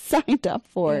you signed up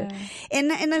for. Yeah.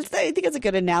 And I think it's a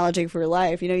good analogy for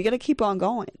life. You got to keep on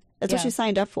going. That's what you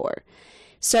signed up for.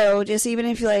 So just even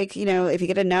if you if you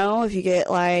get a no, if you get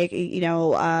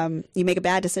you make a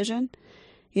bad decision,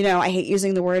 I hate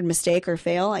using the word mistake or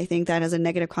fail. I think that has a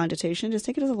negative connotation. Just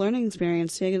take it as a learning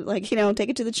experience. Take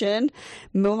it to the chin,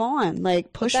 move on,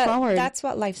 push forward. That's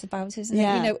what life's about, isn't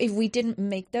it? If we didn't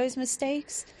make those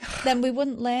mistakes, then we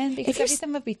wouldn't learn because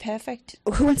everything would be perfect.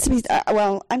 Who wants to be,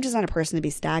 I'm just not a person to be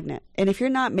stagnant. And if you're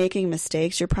not making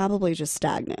mistakes, you're probably just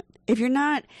stagnant. If you're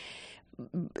not,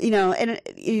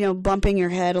 bumping your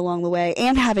head along the way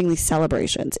and having these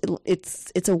celebrations,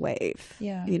 it's a wave.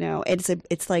 Yeah.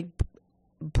 It's like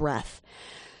breath.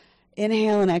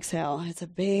 Inhale and exhale.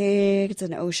 It's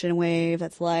an ocean wave.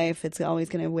 That's life. It's always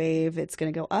going to wave. It's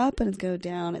going to go up and it's going to go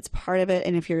down. It's part of it.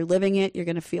 And if you're living it, you're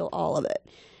going to feel all of it.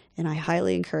 And I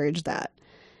highly encourage that.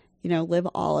 Live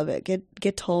all of it.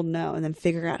 Get told no and then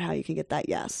figure out how you can get that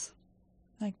yes.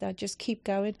 Like that. Just keep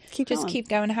going. Keep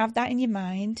going. Have that in your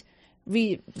mind.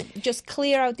 Just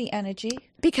clear out the energy,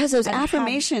 because those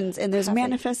affirmations and those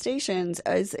manifestations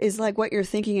is like what you're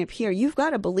thinking up here. You've got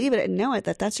to believe it and know it,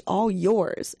 that's all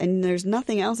yours, and there's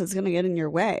nothing else that's going to get in your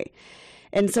way.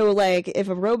 And so, if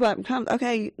a robot comes,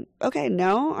 okay,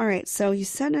 no, all right, so you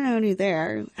said no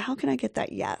there. How can I get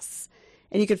that yes?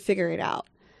 And you could figure it out.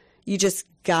 You just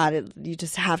got it. You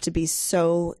just have to be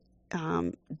so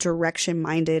direction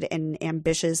minded and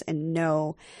ambitious and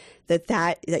know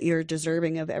that you're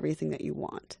deserving of everything that you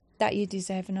want. That you're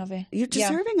deserving of it. You're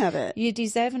deserving of it. You're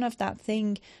deserving of that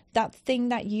thing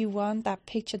that you want, that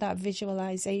picture, that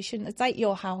visualization. It's like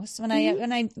your house. When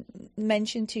I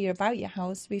mentioned to you about your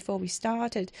house before we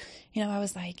started, I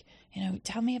was like,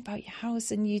 tell me about your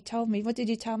house. And you told me, what did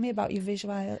you tell me about your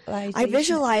visualization? I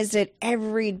visualized it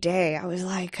every day. I was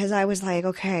like,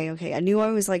 okay. I knew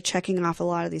I was checking off a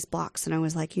lot of these blocks. And I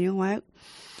was like, you know what?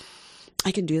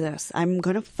 I can do this. I'm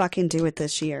going to fucking do it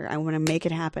this year. I want to make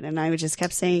it happen. And I just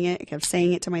kept saying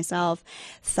it to myself,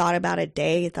 thought about it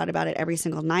thought about it every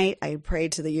single night. I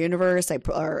prayed to the universe,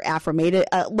 or affirmated,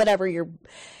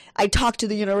 I talk to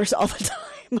the universe all the time.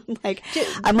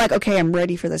 I'm like, okay, I'm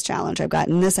ready for this challenge. I've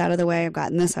gotten this out of the way.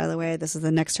 This is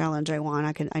the next challenge I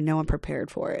want. I know I'm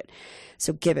prepared for it.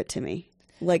 So give it to me.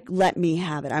 Let me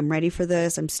have it. I'm ready for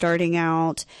this. I'm starting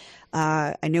out.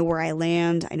 I know where I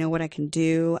land. I know what I can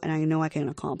do, and I know I can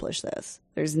accomplish this.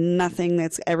 There's nothing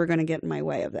that's ever going to get in my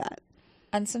way of that.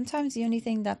 And sometimes the only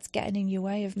thing that's getting in your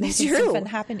way of making something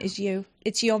happen is you.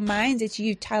 It's your mind. It's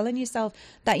you telling yourself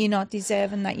that you're not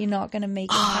deserving, that you're not going to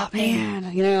make it happen. Oh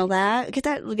man,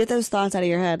 get those thoughts out of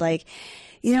your head.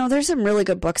 There's some really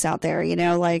good books out there.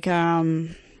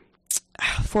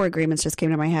 4 Agreements just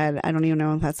came to my head. I don't even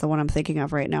know if that's the one I'm thinking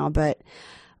of right now, but.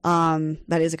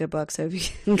 That is a good book. So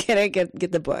if you can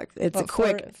get the book. It's a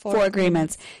quick 4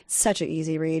 Agreements. It's such an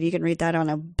easy read. You can read that on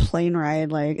a plane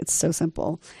ride. It's so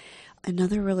simple.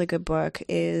 Another really good book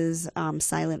is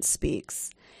Silence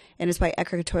Speaks. and it's by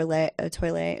Eckhart Tolle.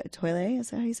 Tolle, is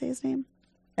that how you say his name?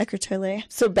 Eckhart Tolle. I'm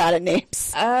so bad at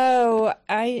names. Oh,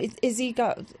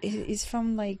 he's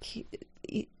from like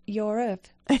Europe.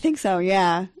 I think so.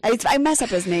 Yeah, I mess up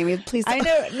his name. Please. I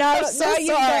know. No, I'm so no, you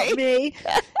sorry. got me.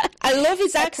 I love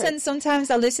his accent. Sometimes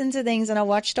I listen to things and I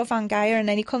watch stuff on Gaia, and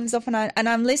then he comes up and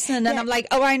I'm listening and I'm like,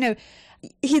 oh, I know.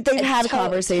 They've had a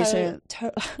conversation.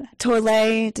 Tolle.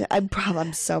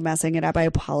 I'm so messing it up. I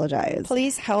apologize.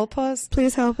 Please help us.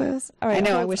 Please help us. All right, I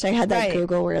know. I wish I had that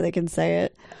Google where they can say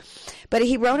it. But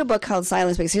he wrote a book called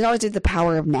Silent Speaks. He always did The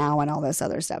Power of Now and all this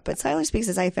other stuff. But Silent Speaks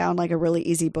is, I found, like a really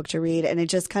easy book to read. And it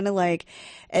just kind of like,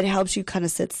 it helps you kind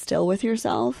of sit still with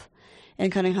yourself and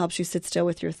kind of helps you sit still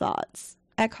with your thoughts.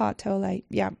 Eckhart Tolle.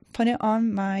 Yeah. Put it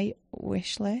on my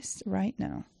wish list right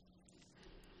now.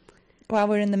 While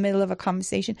we're in the middle of a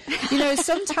conversation. You know,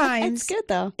 sometimes... It's good,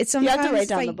 though. It's you have to write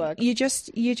down the book. You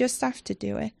just have to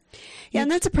do it. Yeah,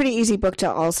 and that's a pretty easy book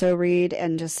to also read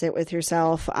and just sit with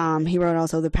yourself. He wrote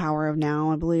also The Power of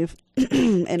Now, I believe,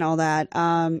 and all that.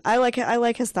 I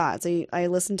like his thoughts. I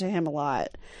listen to him a lot.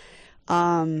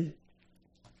 But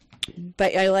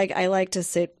I like to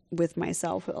sit with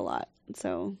myself a lot.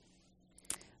 So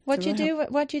what do you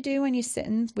do when you're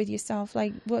sitting with yourself?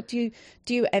 Like, what do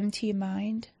you empty your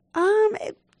mind?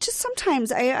 Just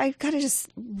sometimes I gotta just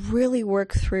really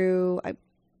work through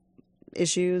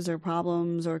issues or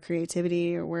problems or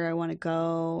creativity or where I want to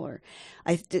go, or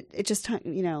it just,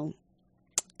 you know,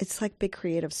 it's like big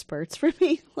creative spurts for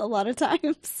me a lot of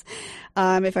times.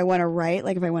 If I want to write,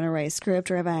 like if I want to write a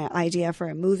script or have an idea for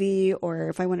a movie, or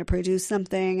if I want to produce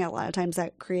something, a lot of times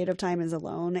that creative time is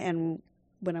alone and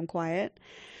when I'm quiet.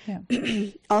 Yeah.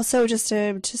 Also just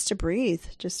to breathe,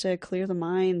 just to clear the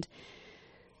mind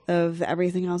of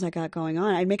everything else I got going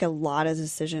on. I make a lot of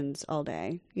decisions all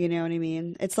day. You know what I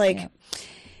mean? It's like,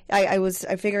 yeah.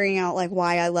 I'm figuring out like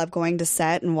why I love going to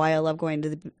set and why I love going to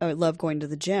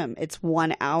the gym. It's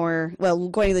 1 hour. Well,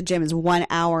 going to the gym is 1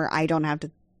 hour. I don't have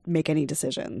to make any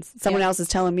decisions. Someone else is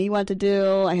telling me what to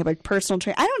do. I have a personal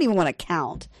trainer. I don't even want to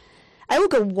count. I will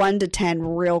go 1 to 10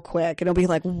 real quick. It'll be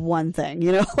like one thing,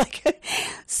 you know, like,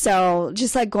 so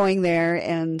just like going there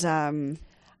and,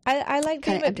 I like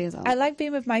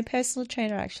being with my personal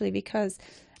trainer actually, because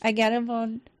I get him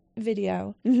on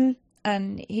video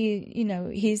and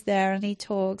he's there and he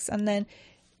talks, and then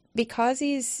because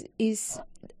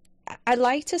I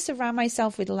like to surround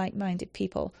myself with like-minded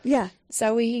people. Yeah.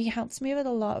 So he helps me with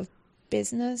a lot of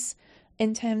business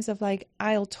in terms of like,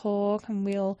 I'll talk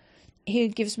and he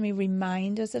gives me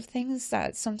reminders of things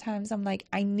that sometimes I'm like,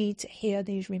 I need to hear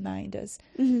these reminders.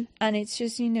 And it's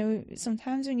just, you know,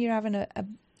 sometimes when you're having a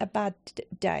bad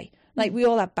day, like we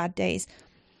all have bad days,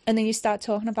 and then you start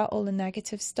talking about all the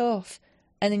negative stuff,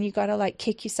 and then you gotta like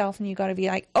kick yourself and you gotta be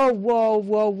like, oh,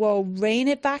 whoa, rein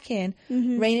it back in,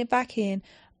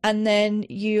 and then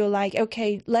you're like,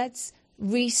 okay, let's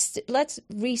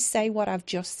re-say what I've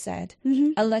just said,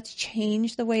 and let's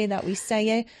change the way that we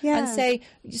say it. And say,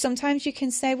 sometimes you can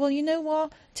say, well, you know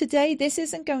what, today this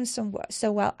isn't going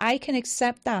so well, I can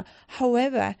accept that,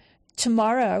 however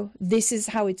tomorrow this is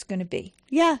how it's going to be.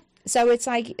 Yeah. So it's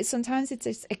like sometimes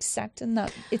it's accepting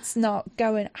that it's not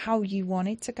going how you want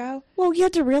it to go. Well, you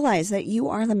have to realize that you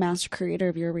are the master creator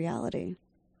of your reality.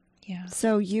 Yeah.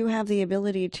 So you have the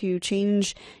ability to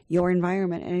change your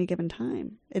environment at any given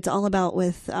time. It's all about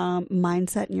with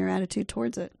mindset and your attitude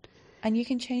towards it. And you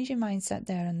can change your mindset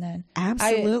there and then.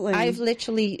 Absolutely. I've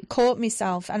literally caught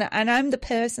myself, and I'm the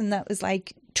person that was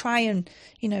like, I'm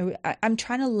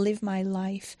trying to live my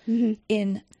life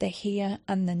in the here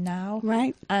and the now.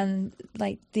 Right. And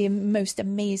like the most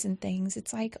amazing things,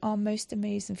 it's like our most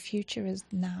amazing future is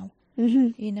now,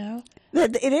 you know?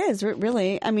 It is,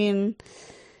 really. I mean,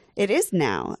 it is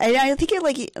now. I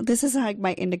think this is like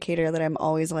my indicator that I'm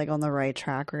always like on the right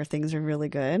track where things are really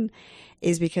good,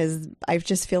 is because I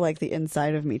just feel like the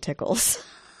inside of me tickles.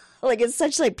 Like it's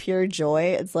such like pure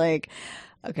joy. It's like,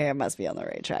 okay, I must be on the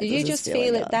right track. You just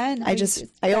feel it then. I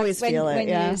always feel it. When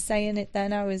you were saying it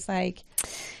then, I was like,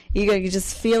 you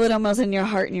just feel it almost in your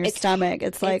heart and your stomach.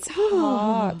 It's like,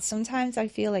 hard. Sometimes I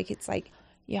feel like it's like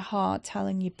your heart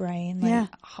telling your brain, like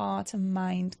heart and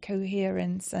mind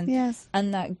coherence, and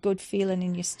and that good feeling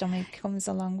in your stomach comes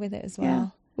along with it as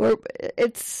well. We're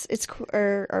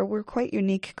quite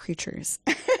unique creatures,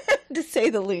 to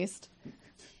say the least.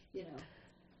 You know.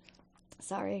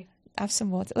 Sorry. Have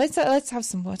some water. Let's have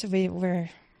some water. We're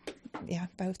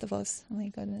both of us. Oh my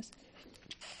goodness.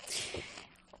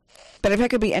 But if I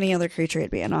could be any other creature,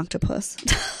 it'd be an octopus.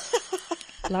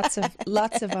 lots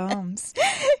of arms.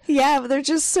 Yeah, but they're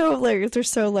just so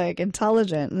like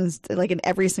intelligent, and it's, like in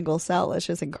every single cell. It's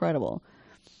just incredible.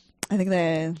 I think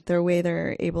their way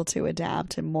they're able to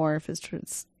adapt and morph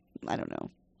is, I don't know,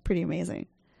 pretty amazing.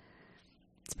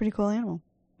 It's a pretty cool animal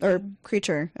or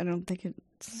creature. I don't think it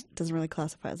doesn't really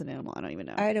classify as an animal. I don't even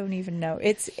know. I don't even know.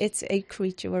 It's a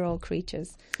creature. We're all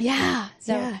creatures. Yeah.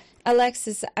 So, yeah.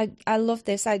 Alexis, I love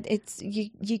this.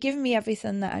 You're giving me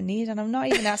everything that I need, and I'm not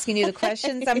even asking you the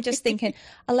questions. I'm just thinking,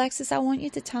 Alexis, I want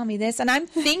you to tell me this, and I'm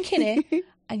thinking it,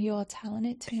 and you're telling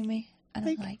it to me, and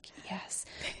I'm like, yes.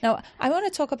 Now, I want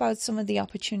to talk about some of the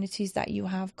opportunities that you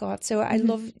have got. So I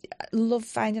love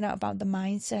finding out about the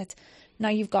mindset. Now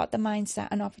you've got the mindset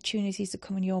and opportunities are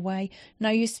coming your way. Now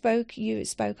you spoke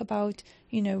about,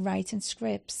 writing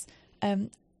scripts.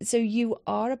 So you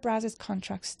are a Brazzers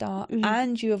contract star,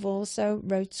 and you have also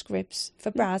wrote scripts for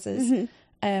Brazzers,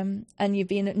 and you've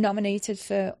been nominated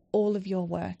for all of your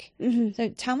work. So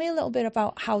tell me a little bit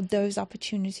about how those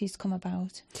opportunities come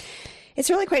about.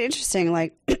 It's really quite interesting.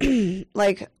 Like,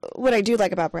 like what I do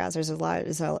like about Brazzers a lot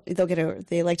is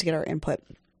they like to get our input.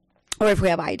 Or if we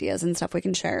have ideas and stuff, we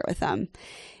can share it with them.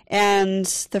 And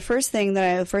the first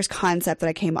concept that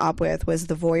I came up with was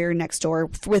the voyeur next door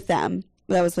with them.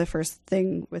 That was the first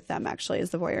thing with them, actually,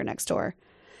 is the voyeur next door.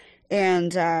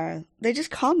 And they just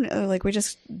called me, we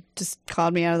just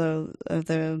called me out of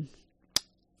the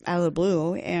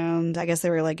blue. And I guess they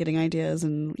were like getting ideas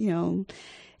and,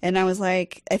 and I was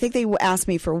like, I think they asked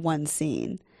me for one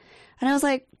scene. And I was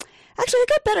like, actually, it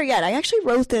got better yet. I actually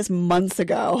wrote this months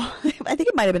ago. I think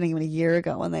it might have been even a year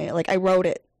ago when I wrote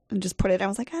it and just put it. I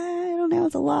was like, I don't know,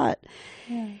 it's a lot.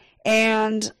 Yeah.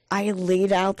 And I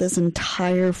laid out this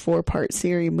entire 4-part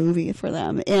series movie for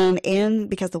them. And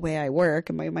because the way I work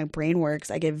and my brain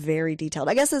works, I get very detailed.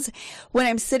 I guess it's when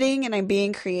I'm sitting and I'm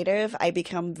being creative, I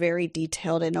become very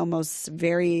detailed and almost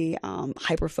very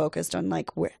hyper-focused on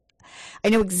where I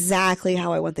know exactly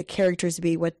how I want the characters to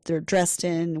be, what they're dressed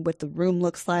in, what the room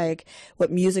looks like,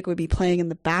 what music would be playing in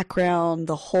the background,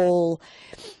 the whole.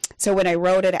 So when I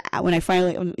wrote it, when I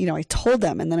finally, I told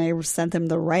them and then I sent them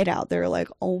the write out, they were like,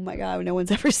 oh my God, no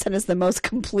one's ever sent us the most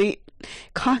complete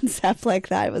concept like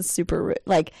that. It was super,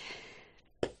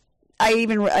 I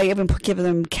even give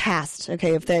them cast.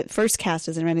 Okay, if that first cast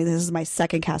isn't ready, this is my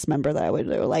second cast member that I would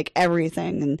do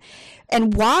everything.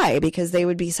 And why? Because they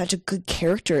would be such a good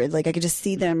character. I could just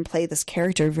see them play this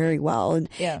character very well. And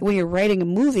when you're writing a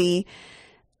movie,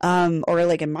 or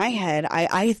in my head,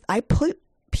 I put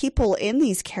people in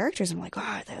these characters. I'm like,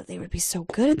 oh, they would be so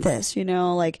good at this,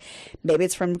 maybe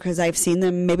it's because I've seen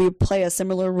them maybe play a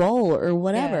similar role or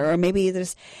whatever, or maybe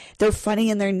they're funny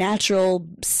in their natural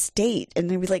state and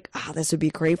they'd be like, oh, this would be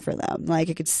great for them. I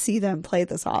could see them play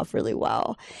this off really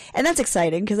well. And that's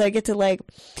exciting because I get to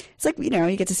it's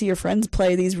you get to see your friends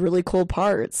play these really cool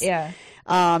parts. Yeah.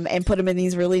 And put them in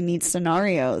these really neat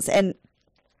scenarios. And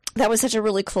that was such a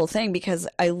really cool thing because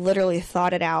I literally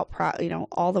thought it out,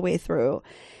 all the way through.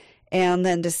 And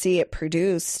then to see it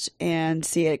produced and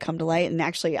see it come to light. And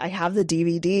actually, I have the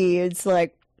DVD. It's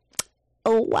like,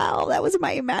 oh, wow, that was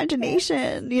my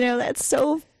imagination. That's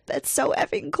so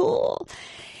effing cool.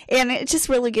 And it just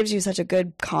really gives you such a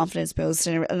good confidence boost.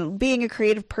 And being a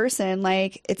creative person,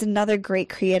 it's another great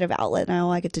creative outlet and all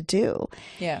I get to do.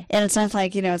 Yeah. And it's not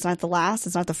it's not the last,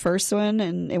 it's not the first one,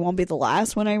 and it won't be the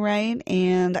last one I write.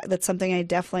 And that's something I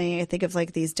think of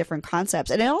these different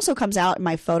concepts. And it also comes out in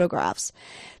my photographs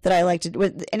that I like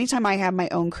to, anytime I have my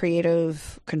own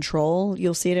creative control,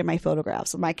 you'll see it in my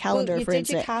photographs. My calendar, for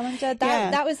instance. Your calendar.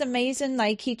 That was amazing.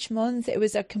 Each month, it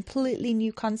was a completely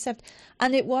new concept.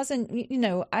 And it wasn't, it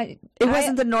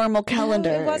wasn't the normal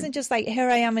calendar. No, it wasn't just here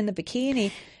I am in the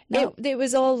bikini. No. It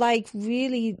was all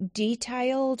really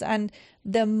detailed, and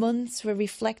the months were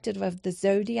reflective of the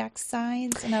zodiac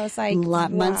signs. And I was like, wow.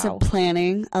 Months of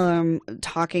planning,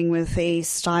 talking with a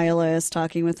stylist,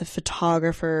 talking with a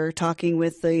photographer, talking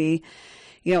with the,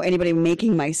 anybody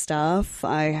making my stuff.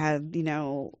 I had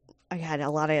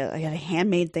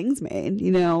handmade things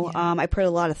made, I put a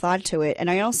lot of thought to it. And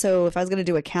I also, if I was going to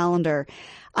do a calendar,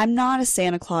 I'm not a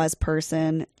Santa Claus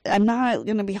person. I'm not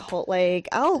going to be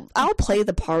I'll play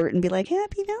the part and be like,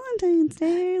 Happy Valentine's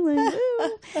Day.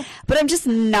 But I'm just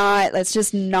not, that's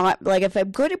just not, if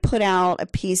I'm going to put out a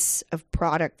piece of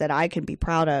product that I can be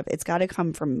proud of, it's got to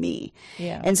come from me.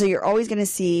 Yeah. And so you're always going to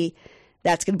see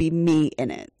that's going to be me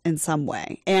in it in some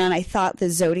way. And I thought the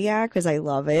Zodiac, because I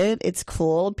love it. It's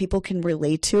cool. People can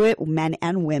relate to it, men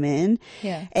and women.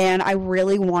 Yeah. And I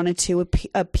really wanted to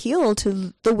appeal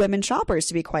to the women shoppers,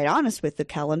 to be quite honest with the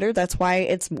calendar. That's why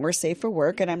it's more safe for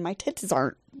work. And my tits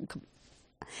aren't,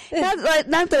 not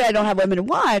that I don't have women to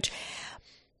watch,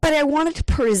 But I wanted to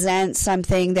present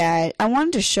something that I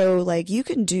wanted to show, like, you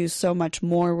can do so much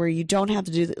more where you don't have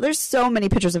to do. There's so many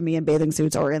pictures of me in bathing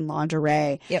suits or in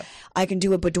lingerie. Yep. I can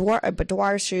do a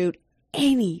boudoir shoot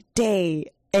any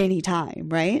day, anytime,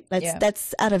 right?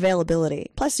 That's at availability.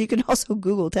 Plus, you can also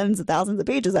Google tens of thousands of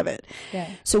pages of it.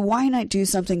 Yeah. So why not do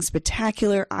something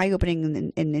spectacular,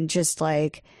 eye-opening, and just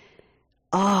like,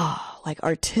 like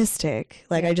artistic?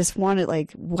 Like, I just wanted,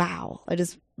 like, wow. I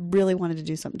just really wanted to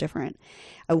do something different.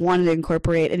 I wanted to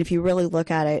incorporate, and if you really look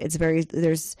at it,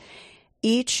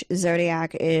 each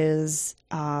zodiac is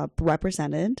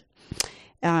represented.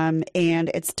 And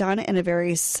it's done in a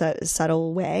very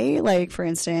subtle way. Like, for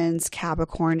instance,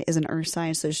 Capricorn is an earth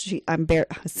sign. So I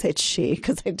said she,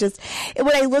 because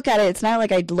when I look at it, it's not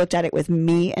like I looked at it with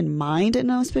me in mind in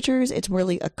those pictures. It's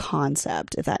really a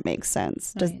concept, if that makes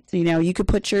sense. Right. You could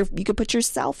put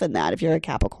yourself in that if you're a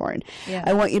Capricorn. Yeah.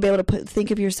 I want you to be able to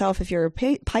think of yourself if you're a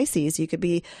Pisces. You could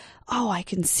be, I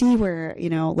can see where,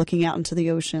 looking out into the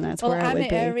ocean. That's where I would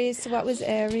be. Aries. So what was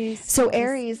Aries? So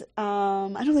Aries, I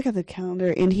don't think I have the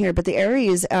calendar in here, but the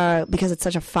Aries, because it's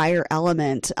such a fire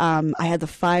element, I had the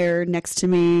fire next to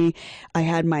me. I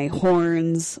had my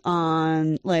horns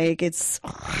on. Like, it's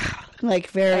like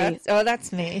very.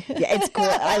 That's me. Yeah, it's cool.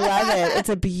 I love it. It's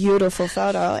a beautiful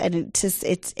photo, and it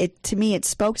to me, it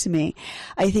spoke to me.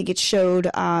 I think it showed.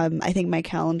 I think my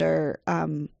calendar.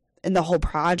 In the whole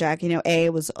project,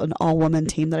 it was an all-woman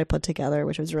team that I put together,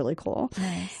 which was really cool.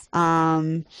 Nice.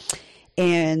 And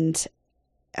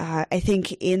I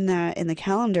think in the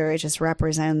calendar, it just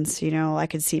represents, I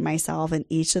could see myself in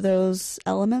each of those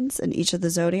elements and each of the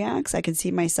zodiacs. I could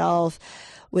see myself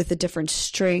with the different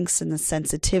strengths and the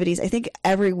sensitivities. I think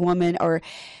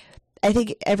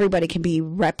everybody can be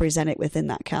represented within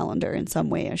that calendar in some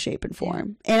way, shape, and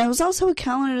form. Yeah. And it was also a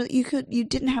calendar that you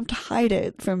didn't have to hide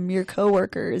it from your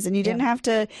coworkers, and you didn't have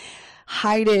to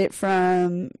hide it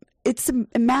from. It's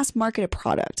a mass marketed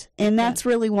product, and that's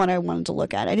really what I wanted to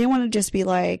look at. I didn't want to just be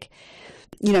like,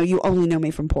 you only know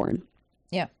me from porn.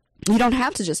 Yeah, you don't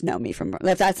have to just know me from.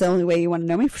 If that's the only way you want to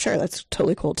know me, for sure, that's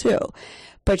totally cool too.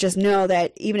 But just know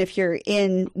that even if you're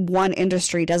in one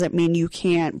industry doesn't mean you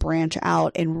can't branch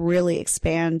out and really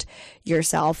expand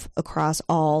yourself across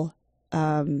all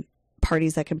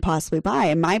parties that can possibly buy.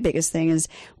 And my biggest thing is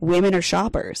women are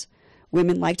shoppers.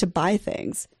 Women like to buy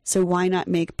things. So why not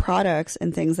make products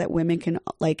and things that women can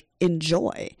like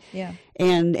enjoy? Yeah.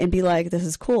 And be like, this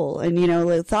is cool. And,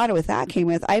 the thought with that came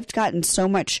with, I've gotten so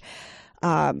much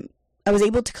I was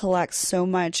able to collect so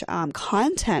much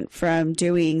content from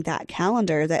doing that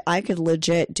calendar that I could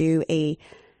legit do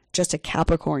just a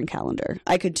Capricorn calendar.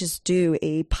 I could just do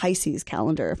a Pisces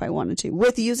calendar if I wanted to,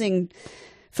 with using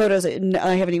photos that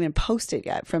I haven't even posted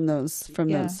yet from those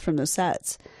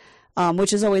sets,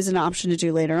 which is always an option to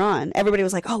do later on. Everybody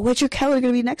was like, "Oh, what's your calendar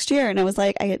going to be next year?" And I was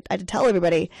like, I had to tell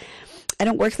everybody, I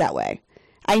don't work that way.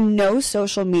 I know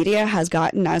social media has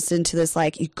gotten us into this,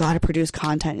 like, you got to produce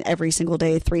content every single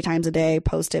day, 3 times a day,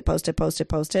 post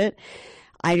it.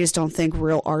 I just don't think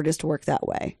real artists work that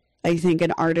way. I think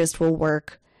an artist will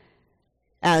work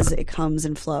as it comes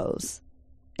and flows.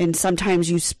 And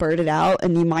sometimes you spurt it out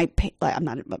and you might paint, like,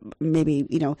 maybe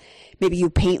you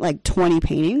paint like 20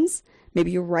 paintings.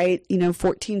 Maybe you write,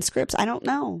 14 scripts. I don't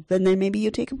know. Then maybe you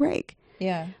take a break.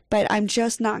 Yeah. But I'm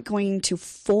just not going to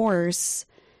force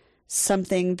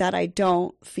something that I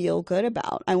don't feel good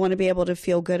about. I want to be able to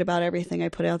feel good about everything I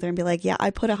put out there and be like, yeah,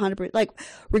 I put 100%, like,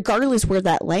 regardless where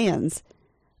that lands,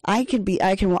 I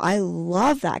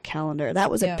love that calendar. That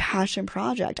was a passion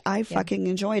project. I fucking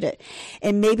enjoyed it.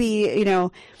 And maybe,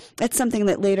 that's something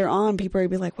that later on people would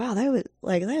be like, wow, that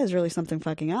is really something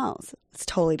fucking else. It's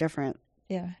totally different.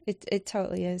 Yeah, it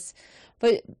totally is.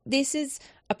 But this is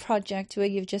a project where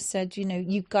you've just said,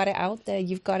 you've got it out there,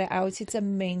 you've got it out. It's a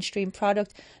mainstream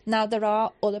product. Now, there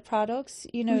are other products,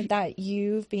 that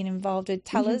you've been involved with.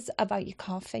 Tell us about your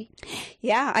coffee.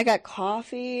 Yeah, I got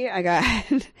coffee. I got,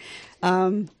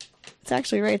 it's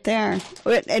actually right there.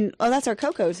 And, that's our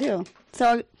cocoa too.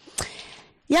 So,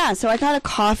 yeah, so I got a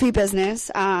coffee business.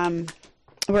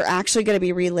 We're actually going to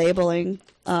be relabeling.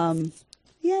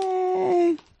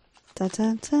 Yay. Da,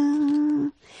 da,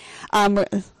 da.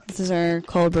 This is our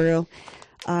cold brew.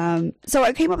 So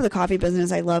I came up with a coffee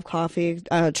business. I love coffee.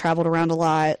 Traveled around a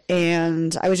lot,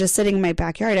 and I was just sitting in my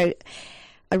backyard.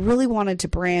 I really wanted to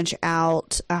branch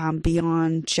out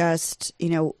beyond just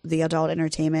the adult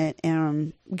entertainment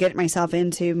and get myself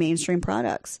into mainstream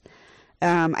products.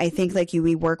 I think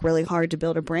we work really hard to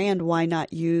build a brand. Why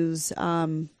not use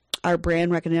our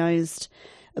brand recognized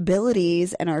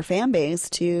abilities and our fan base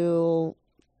to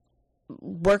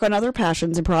work on other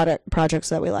passions and projects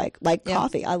that we like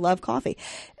coffee. I love coffee.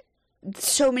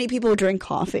 so many people drink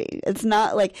coffee. It's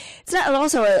not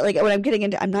also like what I'm getting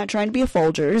into. I'm not trying to be a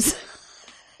Folgers.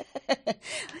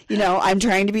 I'm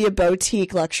trying to be a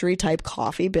boutique luxury type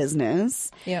coffee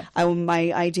business. Yeah.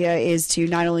 My idea is to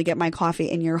not only get my coffee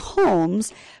in your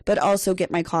homes, but also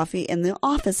get my coffee in the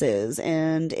offices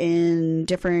and in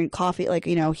different coffee, like,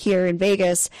 here in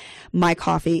Vegas, my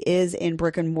coffee is in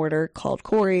brick and mortar called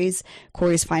Corey's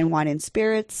Fine Wine and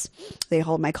Spirits. They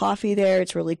hold my coffee there.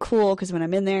 It's really cool because when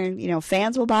I'm in there,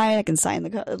 fans will buy it. I can sign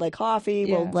the coffee.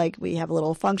 Yeah. We have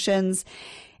little functions.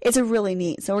 It's a really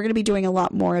neat. So we're going to be doing a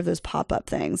lot more of those pop-up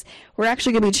things. We're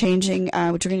actually going to be changing,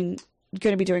 which we're going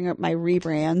to be doing my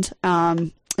rebrand,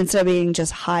 instead of being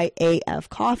just High AF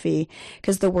Coffee,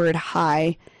 because the word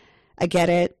high, I get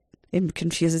it. It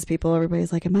confuses people.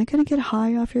 Everybody's like, am I going to get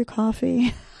high off your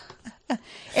coffee?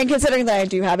 And considering that I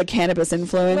do have a cannabis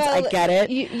influence, I get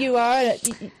it. You are.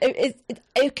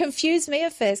 It confused me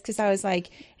at first because I was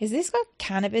like, is this got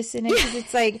cannabis in it? Because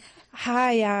it's like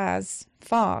high as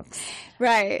Fawx.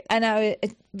 Right. And I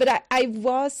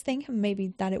was thinking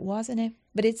maybe that it wasn't it,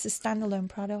 but it's a standalone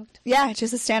product. Yeah, it's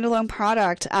just a standalone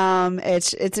product.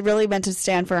 It's really meant to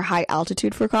stand for high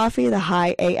altitude for coffee, the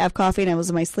High AF Coffee, and it was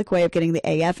my slick way of getting the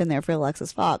AF in there for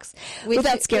Alexis Fawx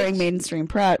without scaring mainstream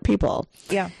people.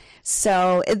 Yeah.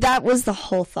 So that was the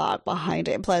whole thought behind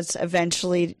it. Plus,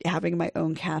 eventually having my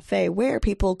own cafe where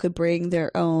people could bring their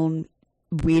own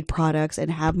weed products and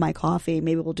have my coffee.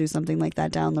 Maybe we'll do something like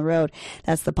that down the road.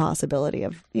 That's the possibility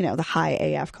of, the High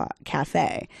AF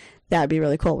cafe. That'd be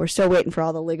really cool. We're still waiting for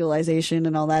all the legalization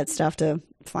and all that stuff to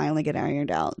finally get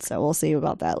ironed out. So we'll see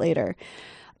about that later.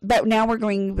 But now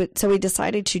so we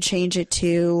decided to change it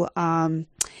to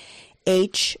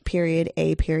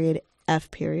H.A.F.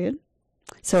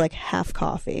 So like half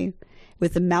coffee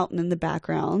with the mountain in the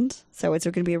background. So it's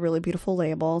going to be a really beautiful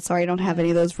label. Sorry, I don't have any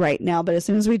of those right now, but as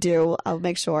soon as we do, I'll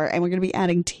make sure. And we're going to be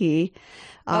adding tea.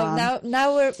 Now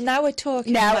we're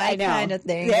talking my kind of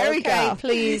thing. There we go.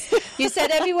 Please. You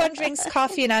said everyone drinks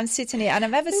coffee and I'm sitting here and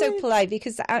I'm ever so polite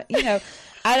because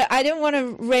I don't want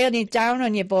to rail you down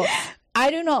on you, but I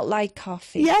do not like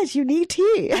coffee. Yes, you need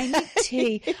tea. I need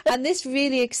tea. And this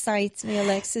really excites me,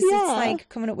 Alexis. Yeah. It's like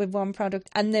coming up with one product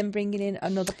and then bringing in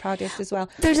another product as well.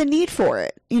 There's a need for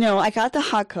it. I got the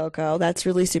hot cocoa. That's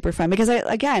really super fun because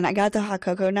I got the hot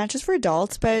cocoa not just for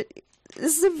adults, but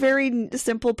this is a very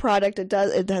simple product.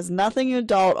 It has nothing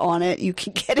adult on it. You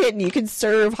can get it and you can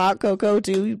serve hot cocoa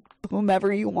to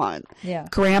whomever you want. Yeah.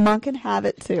 Grandma can have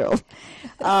it too.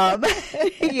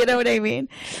 You know what I mean?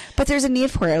 But there's a need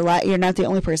for it. You're not the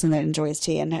only person that enjoys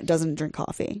tea and doesn't drink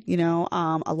coffee.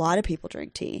 A lot of people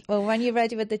drink tea. Well, when you're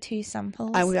ready with the tea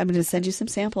samples, I'm going to send you some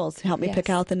samples to help me pick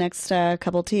out the next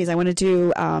couple teas. I want to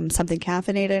do something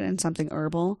caffeinated and something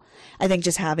herbal. I think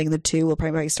just having the two, we'll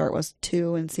probably start with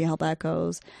 2 and see how that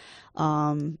goes.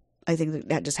 I think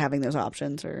that just having those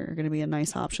options are going to be a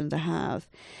nice option to have.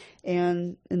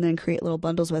 And then create little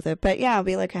bundles with it. But yeah, it'll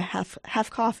be like a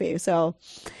half coffee. So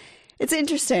it's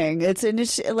interesting. It's to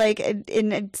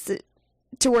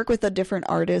work with the different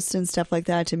artists and stuff like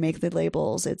that to make the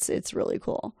labels. It's really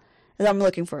cool. And I'm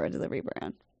looking forward to the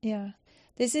rebrand. Yeah,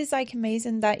 this is like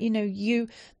amazing that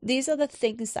these are the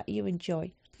things that you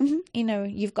enjoy. Mm-hmm.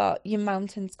 You've got your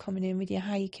mountains coming in with your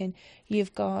hiking.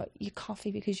 You've got your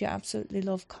coffee because you absolutely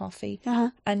love coffee.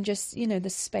 Uh-huh. And just, the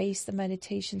space, the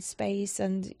meditation space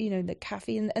and, the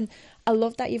caffeine. And I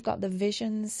love that you've got the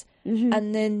visions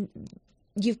and then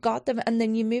you've got them and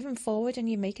then you're moving forward and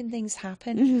you're making things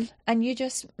happen. Mm-hmm. And you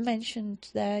just mentioned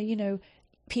there,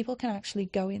 people can actually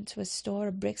go into a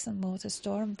bricks and mortar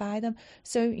store and buy them.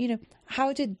 So,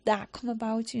 how did that come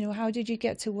about? How did you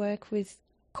get to work with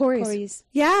Corey's?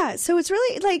 Yeah, so it's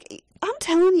really I'm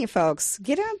telling you folks,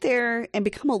 get out there and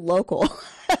become a local.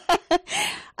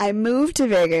 I moved to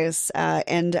Vegas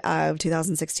end of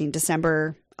 2016,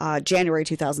 January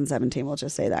 2017, we'll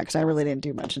just say that, because I really didn't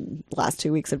do much in the last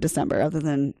 2 weeks of December other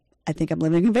than I think I'm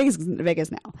living in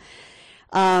Vegas now.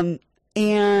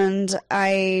 And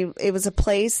it was a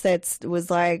place that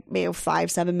was like maybe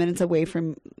 5-7 minutes away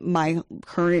from my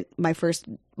first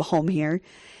home here.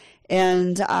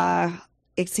 And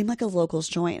it seemed like a locals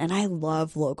joint, and I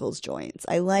love locals joints.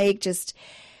 I don't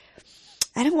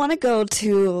want to go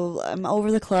to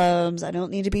over the clubs. I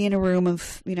don't need to be in a room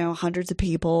of, hundreds of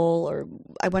people, or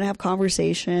I want to have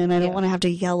conversation. I don't want to have to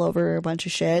yell over a bunch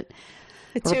of shit.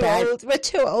 We're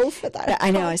too old for that.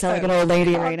 I know. I sound like an old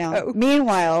lady right now.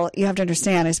 Meanwhile, you have to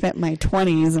understand, I spent my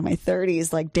 20s and my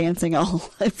 30s dancing all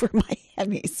over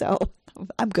Miami, so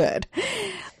I'm good.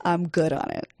 I'm good on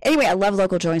it. Anyway, I love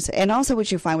local joints. And also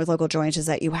what you find with local joints is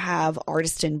that you have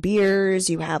artisan beers,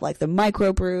 you have like the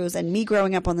microbrews. And me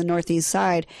growing up on the Northeast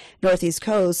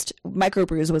Coast,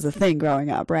 microbrews was a thing growing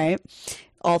up, right?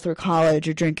 All through college,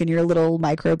 you're drinking your little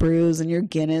microbrews and your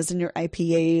Guinness and your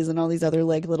IPAs and all these other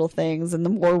like little things. And the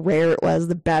more rare it was,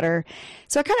 the better.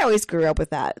 So I kind of always grew up with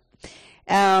that.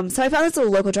 So I found this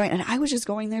little local joint, and I was just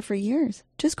going there for years,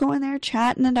 just going there,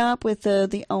 chatting it up with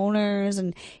the owners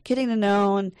and getting to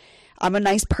know. And I'm a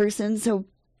nice person, so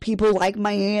people like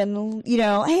and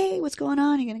hey, what's going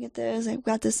on? You're gonna get this? I've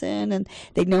got this in, and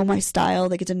they know my style.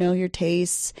 They get to know your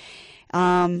tastes.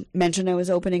 Mentioned I was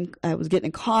getting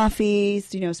a coffee.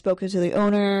 Spoken to the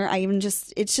owner.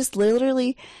 It's just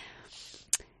literally.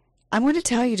 I'm going to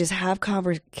tell you, just have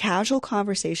casual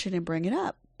conversation and bring it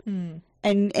up.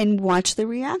 And watch the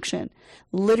reaction.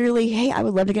 Literally, hey, I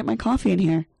would love to get my coffee in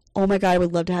here. Oh my God, I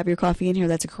would love to have your coffee in here.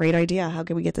 That's a great idea. How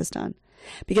can we get this done?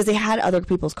 Because they had other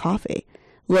people's coffee,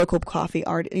 local coffee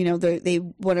art. They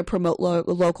want to promote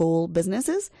local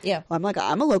businesses. Yeah. Well, I'm like,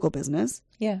 I'm a local business.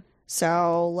 Yeah.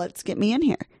 So let's get me in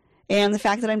here. And the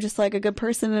fact that I'm just like a good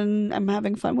person and I'm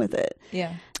having fun with it.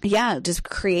 Yeah. Yeah. Just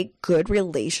create good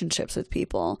relationships with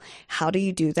people. How do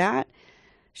you do that?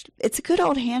 It's a good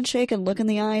old handshake and look in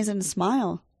the eyes and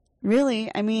smile. Really.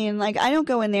 I mean, like, I don't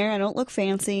go in there. I don't look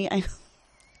fancy.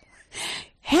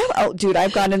 Dude,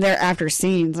 I've gone in there after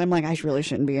scenes. I'm like, I really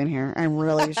shouldn't be in here. I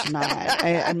really should not.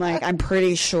 I'm like, I'm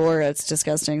pretty sure it's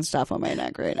disgusting stuff on my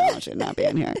neck right now. I should not be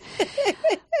in here.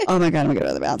 Oh my God, I'm going to go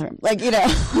to the bathroom.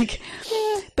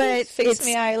 But fix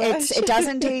me eyelash. It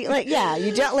doesn't take,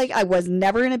 you don't, I was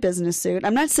never in a business suit.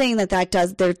 I'm not saying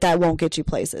that won't get you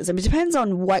places. I mean, it depends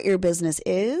on what your business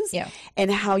is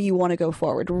and how you want to go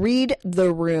forward. Read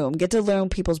the room. Get to learn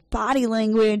people's body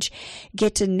language.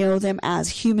 Get to know them as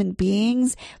human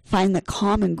beings. Find the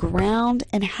common ground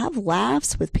and have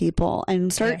laughs with people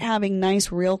and start having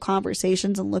nice, real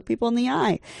conversations and look people in the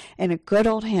eye and a good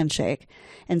old handshake.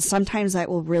 And sometimes that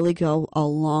will really go a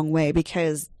long way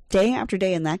because day after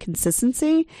day in that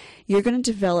consistency, you're going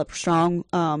to develop strong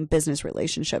business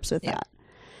relationships with that.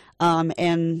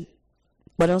 And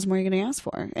what else more are you going to ask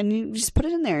for? And you just put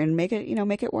it in there and make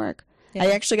it work. Yeah.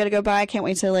 I actually got to go by. I can't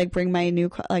wait to bring my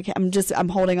new, I'm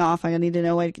holding off. I need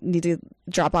to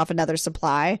drop off another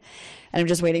supply and I'm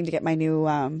just waiting to get my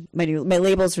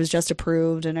labels was just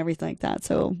approved and everything like that.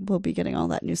 So we'll be getting all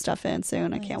that new stuff in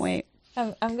soon. Nice. I can't wait.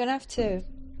 I'm going to have to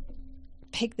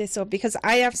pick this up because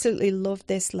I absolutely love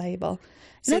this label.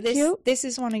 So this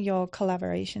is one of your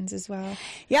collaborations as well.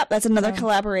 Yep, that's another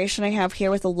collaboration I have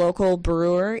here with a local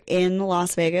brewer in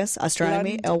Las Vegas,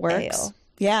 Astronomy Ale.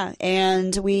 Yeah,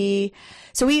 and we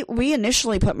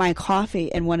initially put my coffee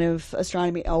in one of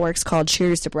Astronomy Ale called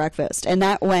Cheers to Breakfast, and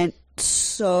that went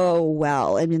so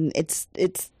well. I mean, it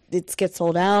gets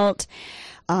sold out.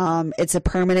 It's a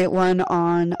permanent one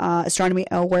on Astronomy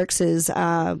Ale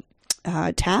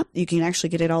tap. You can actually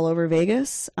get it all over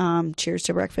Vegas. Cheers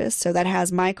to Breakfast. So that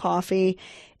has my coffee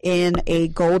in a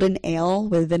golden ale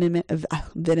with vanilla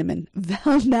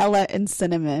and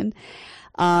cinnamon.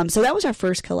 So that was our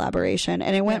first collaboration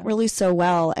and it went really so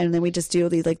well. And then we just do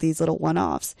these little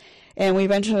one-offs and we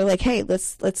eventually hey,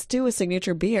 let's do a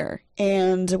signature beer.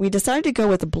 And we decided to go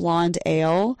with a blonde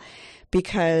ale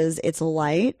because it's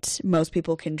light. Most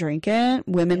people can drink it.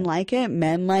 Women like it.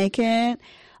 Men like it.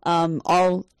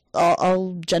 All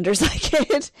genders like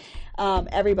it.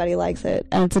 Everybody likes it.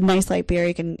 And it's a nice light beer.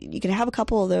 You can have a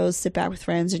couple of those, sit back with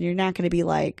friends, and you're not going to be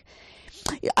like,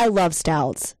 I love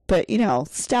stouts, but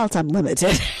stouts I'm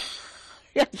limited.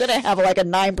 I'm going to have a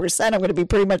 9%. I'm going to be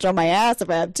pretty much on my ass if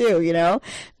I have two,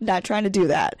 not trying to do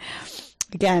that.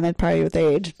 Again, that's probably with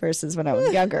age versus when I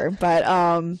was younger, but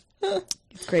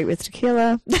it's great with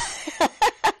tequila.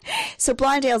 So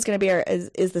Blind Ale is going to be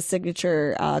is the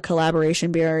signature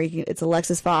collaboration beer. It's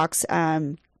Alexis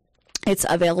Fawx. It's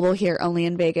available here only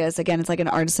in Vegas. Again, it's like an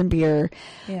artisan beer.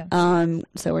 Yeah.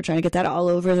 So we're trying to get that all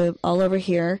over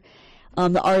here.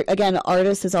 The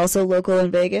artist is also local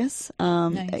in Vegas.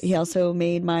 Nice. He also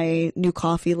made my new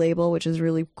coffee label, which is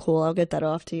really cool. I'll get that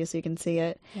off to you so you can see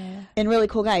it. Yeah. And really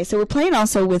cool guy. So we're playing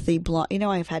also with the blonde.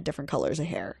 I've had different colors of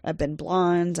hair. I've been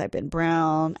blonde. I've been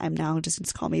brown. I'm now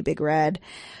just call me Big Red.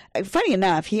 Funny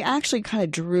enough, he actually kind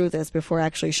of drew this before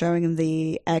actually showing him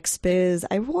the X-Biz.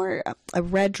 I wore a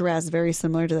red dress very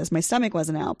similar to this. My stomach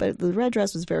wasn't out, but the red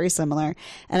dress was very similar.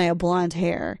 And I have blonde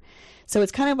hair. So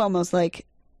it's kind of almost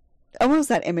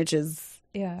that image is,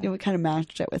 we kind of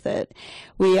matched it with it.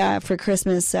 We, for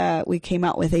Christmas, we came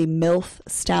out with a MILF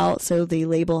stout, so the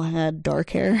label had dark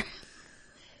hair.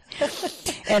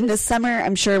 And this summer,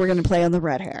 I'm sure we're going to play on the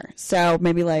red hair. So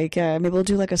maybe maybe we'll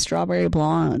do like a strawberry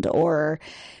blonde, or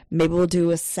maybe we'll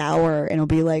do a sour, and it'll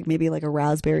be like maybe like a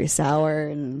raspberry sour,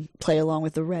 and play along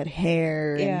with the red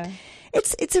hair. Yeah. And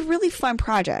it's a really fun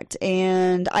project,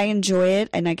 and I enjoy it,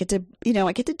 and I get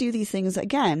to do these things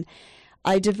again.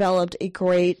 I developed a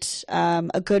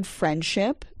good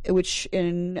friendship, which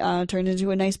turned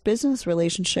into a nice business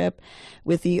relationship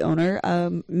with the owner,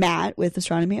 Matt, with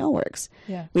Astronomy Allworks.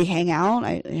 Yeah. We hang out,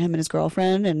 him and his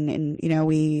girlfriend, and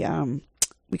we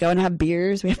go and have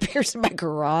beers. We have beers in my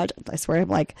garage. I swear I'm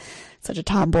like such a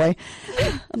tomboy.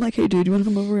 I'm like, hey, dude, you want to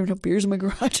come over and have beers in my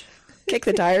garage? Kick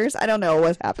the tires? I don't know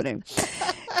what's happening.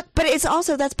 But it's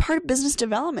also, that's part of business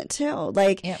development too.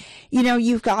 Like,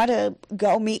 you've got to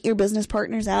go meet your business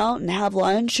partners out and have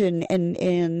lunch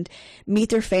and meet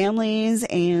their families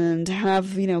and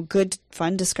have, good,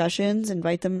 fun discussions,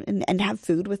 invite them and have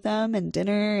food with them and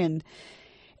dinner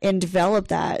and develop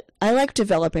that. I like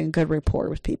developing a good rapport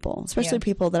with people, especially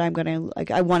people that I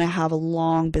want to have a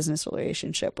long business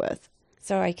relationship with.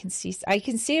 So I can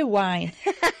see a wine,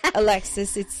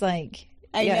 Alexis. It's like,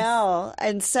 I know.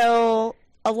 And so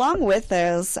along with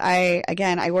this, I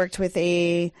worked with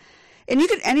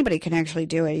anybody can actually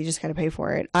do it. You just got to pay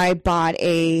for it. I bought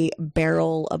a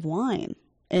barrel of wine,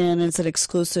 and it's an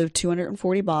exclusive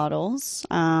 240 bottles.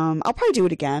 I'll probably do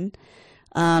it again.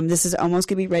 This is almost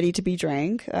going to be ready to be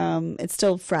drank. It's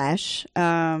still fresh.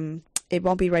 It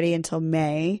won't be ready until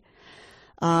May.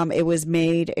 This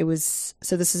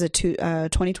is a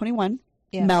 2021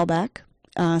 Malbec,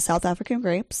 South African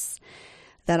grapes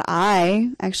that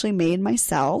I actually made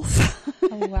myself.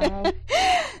 Oh, wow.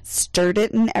 Stirred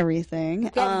it and everything.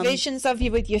 Got visions of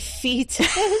you with your feet.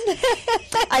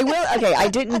 I will. Okay, I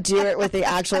didn't do it with the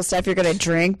actual stuff you're going to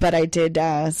drink, but I did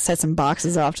set some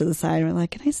boxes off to the side. And we're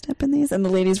like, can I step in these? And the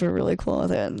ladies were really cool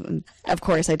with it. And of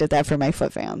course, I did that for my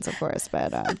foot fans, of course,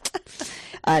 but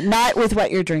not with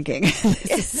what you're drinking.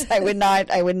 I would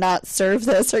not serve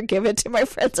this or give it to my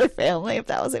friends or family if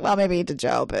that was it. Well, maybe to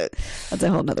Joe, but that's a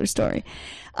whole nother story.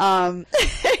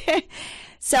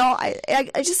 So I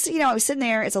just, I was sitting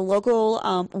there. It's a local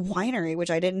winery,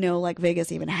 which I didn't know like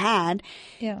Vegas even had.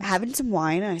 Yeah. Having some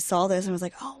wine, and I saw this and I was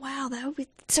like, oh, wow, that would be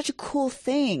such a cool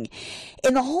thing.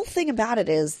 And the whole thing about it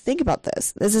is, think about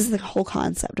this. This is the whole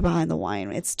concept behind the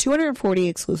wine. It's 240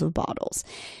 exclusive bottles.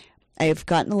 I've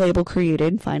gotten the label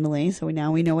created finally, so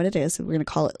now we know what it is. We're going to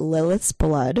call it Lilith's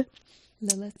Blood.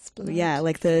 Lilith's Blood. Yeah,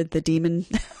 like the demon.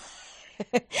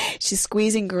 She's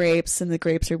squeezing grapes, and the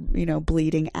grapes are,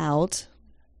 bleeding out.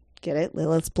 Get it?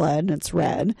 Lilith's Blood, and it's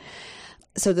red.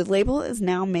 So the label is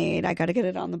now made. I got to get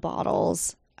it on the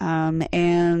bottles.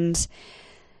 And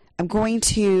I'm going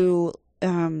to,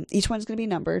 each one's going to be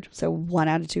numbered. So 1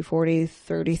 out of 240,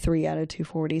 33 out of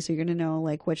 240. So you're going to know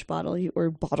like which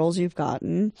bottles you've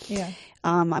gotten. Yeah.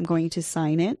 I'm going to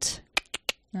sign it.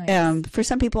 Nice. For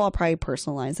some people, I'll probably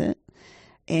personalize it.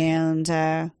 And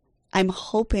I'm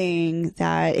hoping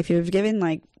that if you've given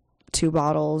like 2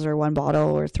 bottles or 1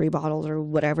 bottle or 3 bottles or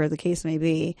whatever the case may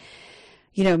be,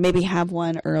 maybe have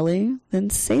one early, then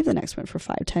save the next one for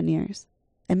 5-10 years.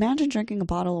 Imagine drinking a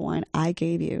bottle of wine I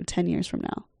gave you 10 years from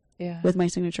now. Yeah. With my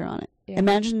signature on it. Yeah.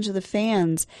 Imagine to the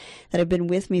fans that have been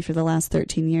with me for the last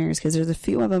 13 years, because there's a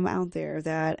few of them out there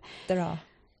that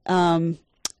have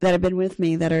been with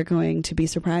me that are going to be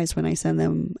surprised when I send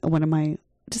them one of my,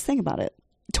 just think about it.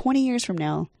 20 years from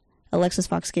now, Alexis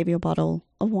Fawx gave you a bottle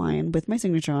of wine with my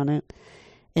signature on it,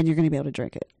 and you're going to be able to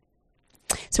drink it.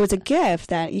 So it's a gift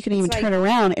that you can even turn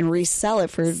around and resell it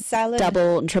for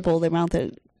double and triple the amount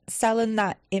that... Selling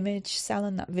that image,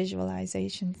 selling that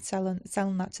visualization, selling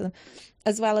that to them,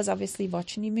 as well as obviously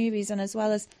watching your movies, and as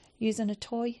well as using a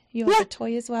toy. You have a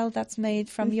toy as well that's made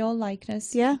from your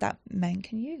likeness that men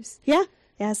can use. Yeah.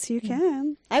 Yes, you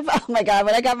can. Oh my God,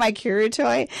 when I got my Curie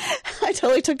toy, I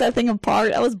totally took that thing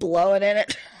apart. I was blowing in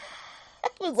it. I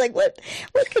was like, what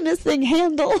can this thing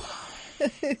handle?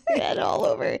 It all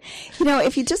over.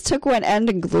 If you just took one end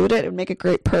and glued it, it would make a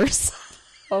great purse.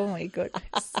 Oh my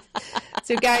goodness.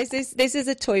 So guys, this is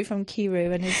a toy from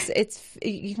Kiru, and it's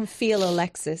you can feel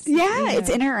Alexis. Yeah, it's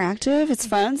interactive. It's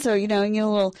fun. So get a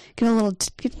little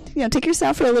take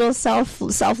yourself for a little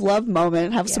self-love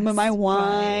moment. Have some of my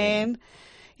wine.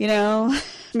 Right.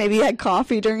 Maybe had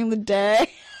coffee during the day.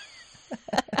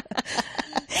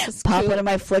 Pop one of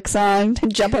my flicks on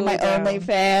and jump on my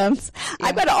OnlyFans. Yeah.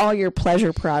 I've got all your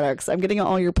pleasure products. I'm getting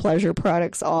all your pleasure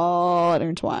products all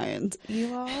intertwined.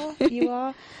 You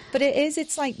are. But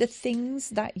it's like the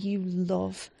things that you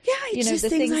love. Yeah, it's just the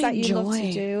things that you enjoy. love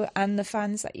to do, and the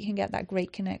fans that you can get that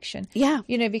great connection. Yeah.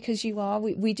 Because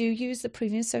we do use the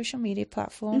previous social media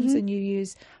platforms, and you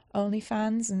use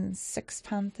OnlyFans and Sex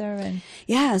Panther and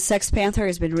Yeah, Sex Panther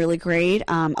has been really great.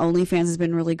 OnlyFans has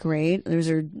been really great. Those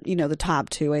are, the top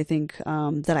two, I think,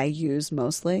 that I use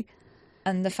mostly.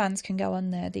 and the fans can go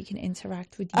on there. They can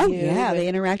interact with Oh, you. yeah, they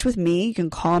interact with me. You can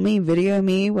call me, video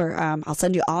me, where I'll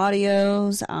send you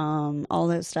audios, all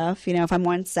that stuff. If I'm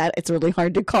on set, it's really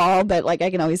hard to call, but like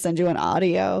I can always send you an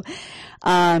audio.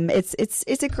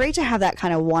 It's great to have that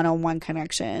kind of one-on-one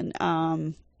connection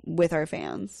with our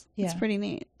fans. Yeah. It's pretty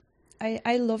neat.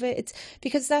 I love it. It's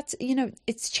because that's,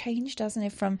 it's changed, hasn't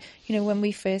it? From, when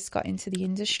we first got into the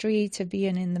industry to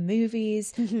being in the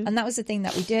movies. Mm-hmm. And that was the thing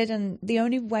that we did. And the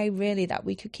only way really that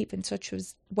we could keep in touch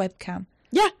was webcam.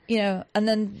 Yeah. And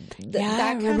then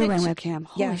I remember my webcam.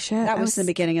 Holy shit. That was the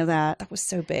beginning of that. That was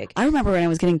so big. I remember when I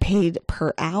was getting paid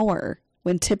per hour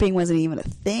when tipping wasn't even a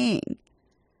thing.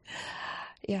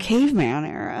 Yeah. Caveman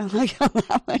era.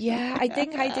 Yeah. I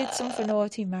think I did some for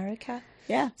Naughty America.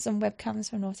 Yeah. Some webcams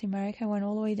for North America. I went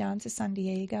all the way down to San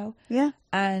Diego. Yeah.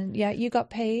 And you got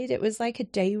paid. It was like a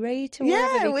day rate or Yeah,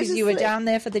 whatever, it was because just you were like- down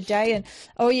there for the day and,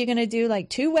 you're going to do like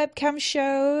 2 webcam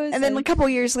shows. And then a couple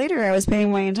years later, I was paying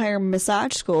my entire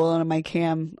massage school on my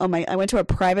cam. I went to a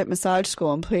private massage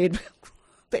school and paid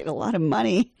a lot of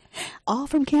money, all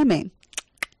from camming.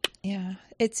 Yeah.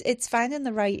 It's finding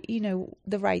the right,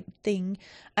 the right thing.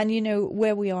 And,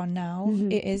 where we are now,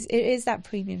 Mm-hmm. it is that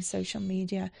premium social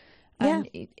media. And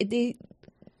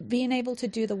being able to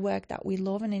do the work that we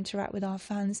love and interact with our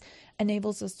fans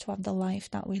enables us to have the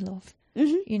life that we love.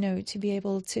 Mm-hmm. To be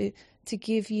able to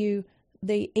give you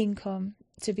the income,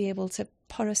 to be able to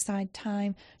put aside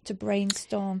time to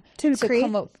brainstorm, To create.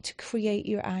 come up, to create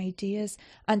your ideas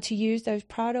and to use those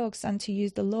products and to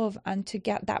use the love and to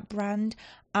get that brand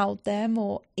out there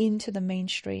more into the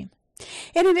mainstream.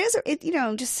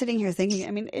 And just sitting here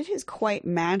thinking, it is quite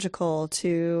magical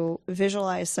to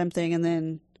visualize something and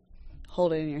then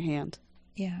hold it in your hand.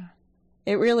 Yeah.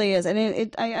 It really is. And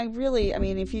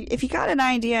if you got an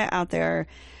idea out there,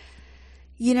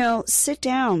 sit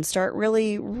down, start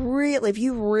really, if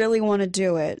you really want to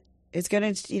do it, it's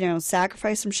going to,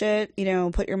 sacrifice some shit,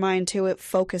 put your mind to it,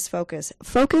 focus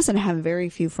and have very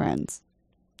few friends.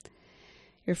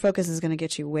 Your focus is going to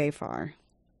get you way far.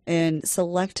 And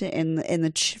select it in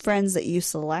the friends that you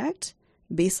select,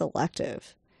 be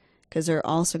selective, because they're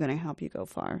also going to help you go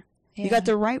far. Yeah. You got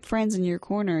the right friends in your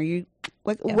corner.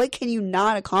 What can you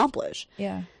not accomplish?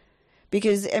 Yeah.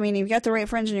 Because you've got the right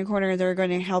friends in your corner. They're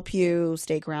going to help you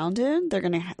stay grounded.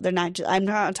 They're not. I'm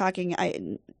not talking.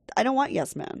 I don't want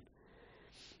yes men.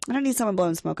 I don't need someone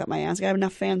blowing smoke up my ass. I have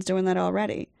enough fans doing that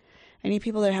already. I need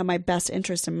people that have my best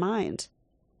interest in mind.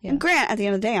 Yeah. And grant, at the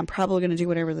end of the day, I'm probably going to do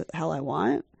whatever the hell I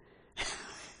want.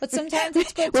 But sometimes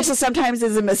it's good Which sometimes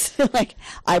is a mistake,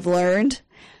 I've learned.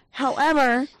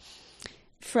 However,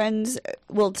 friends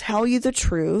will tell you the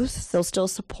truth. They'll still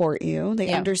support you.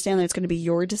 They understand that it's going to be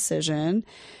your decision.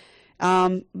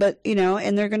 But,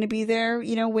 and they're going to be there,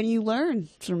 when you learn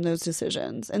from those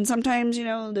decisions. And sometimes,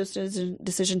 those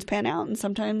decisions pan out. And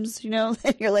sometimes,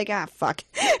 you're like, fuck.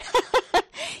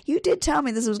 You did tell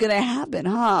me this was going to happen,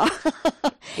 huh?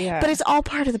 Yeah. But it's all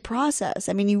part of the process.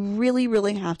 You really,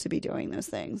 really have to be doing those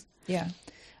things. Yeah.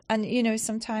 And,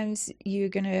 sometimes you're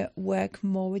going to work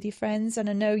more with your friends. And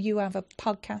I know you have a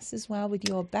podcast as well with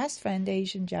your best friend,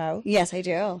 Asian Joe. Yes, I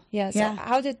do. Yeah. So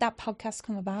how did that podcast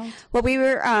come about? Well, we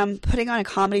were putting on a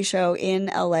comedy show in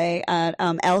LA at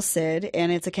El Cid,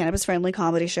 and it's a cannabis-friendly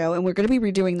comedy show. And we're going to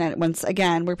be redoing that once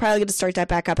again. We're probably going to start that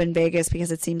back up in Vegas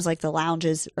because it seems like the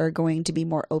lounges are going to be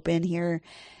more open here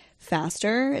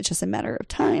faster. It's just a matter of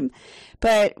time.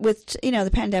 But with, the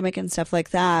pandemic and stuff like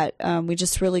that, we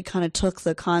just really kind of took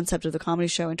the concept of the comedy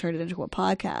show and turned it into a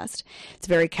podcast. It's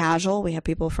very casual. We have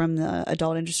people from the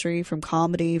adult industry, from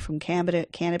comedy, from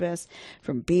cannabis,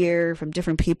 from beer, from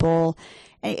different people,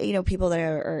 and, people that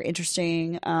are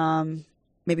interesting,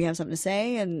 maybe have something to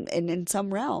say and in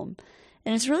some realm.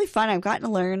 And it's really fun. I've gotten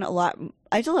to learn a lot.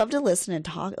 I love to listen and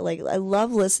talk. I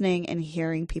love listening and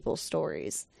hearing people's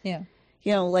stories. Yeah.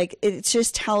 It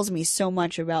just tells me so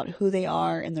much about who they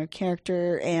are and their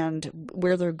character and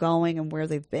where they're going and where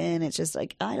they've been. It's just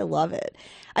I love it.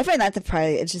 I find that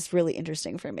it's just really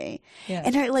interesting for me. Yeah.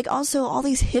 And I also all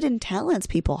these hidden talents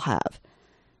people have.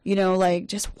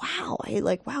 Just wow.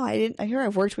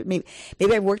 I've worked with maybe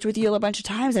I've worked with you a bunch of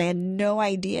times and I had no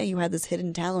idea you had this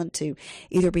hidden talent to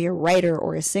either be a writer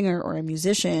or a singer or a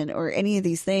musician or any of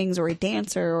these things or a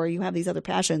dancer or you have these other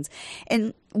passions.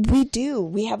 And we do.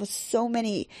 We have we're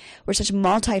such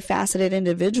multifaceted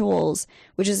individuals,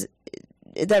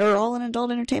 that are all in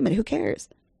adult entertainment. Who cares?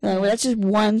 That's just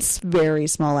one very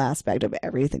small aspect of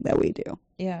everything that we do.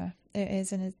 Yeah. It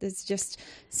is, and there's just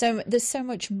there's so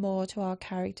much more to our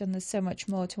character, and there's so much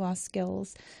more to our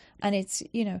skills. And it's,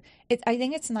 I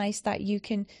think it's nice that you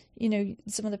can,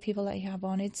 some of the people that you have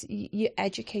on, you're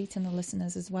educating the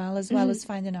listeners as well as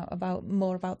finding out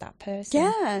more about that person.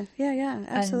 Yeah,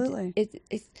 absolutely. And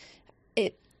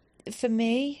it for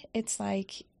me, it's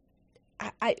like,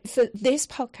 for this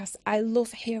podcast, I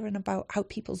love hearing about how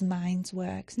people's minds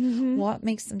works, what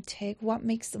makes them tick, what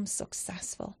makes them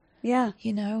successful. Yeah.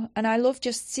 And I love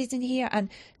just sitting here and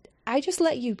I just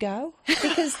let you go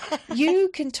because you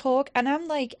can talk, and I'm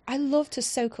like, I love to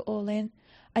soak it all in.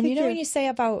 And when you say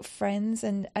about friends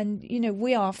and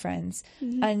we are friends,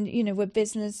 and we're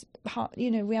business,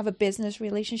 we have a business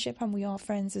relationship, and we are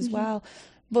friends as well.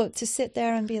 But to sit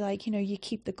there and be like, you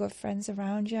keep the good friends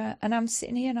around you, and I'm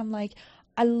sitting here and I'm like,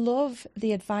 I love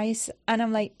the advice, and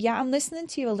I'm like, yeah, I'm listening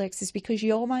to you, Alexis, because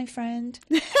you're my friend.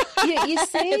 You see,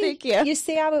 Thank you. You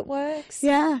see how it works.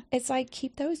 Yeah, it's like,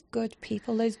 keep those good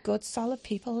people, those good, solid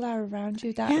people that are around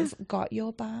you that have got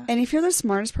your back. And if you're the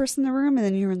smartest person in the room, and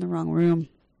then you're in the wrong room,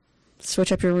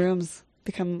 switch up your rooms.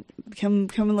 Become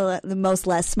the most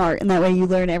less smart, and that way you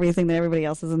learn everything that everybody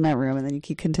else is in that room, and then you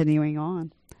keep continuing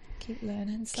on. Keep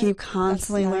learning. Keep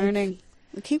constantly learning.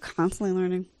 Keep constantly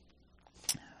learning.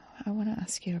 I want to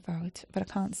ask you about, but I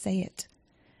can't say it.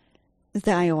 Is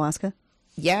that ayahuasca?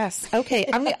 Yes. Okay.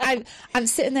 I'm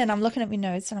sitting there and I'm looking at my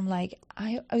notes and I'm like,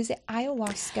 is it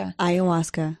ayahuasca?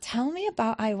 Ayahuasca. Tell me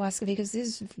about ayahuasca, because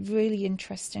this is really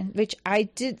interesting, which I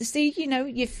did see,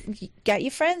 you get your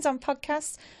friends on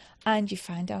podcasts and you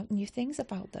find out new things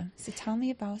about them. So tell me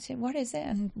about it. What is it,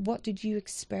 and what did you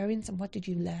experience, and what did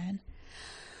you learn?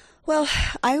 Well,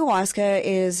 ayahuasca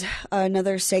is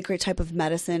another sacred type of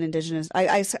medicine, indigenous.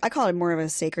 I call it more of a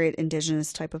sacred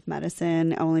indigenous type of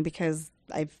medicine, only because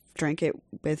I've drank it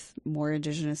with more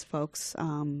indigenous folks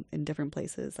in different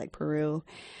places like Peru.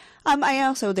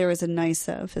 There was a nice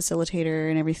facilitator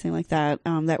and everything like that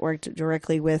that worked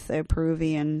directly with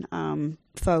Peruvian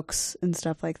folks and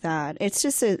stuff like that. It's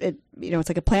just, it's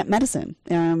like a plant medicine.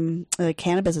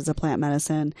 Cannabis is a plant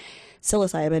medicine.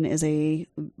 Psilocybin is a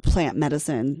plant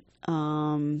medicine.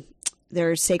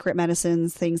 There are sacred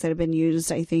medicines, things that have been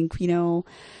used, I think,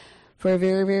 for a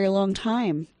very, very long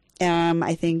time.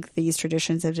 I think these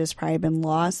traditions have just probably been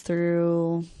lost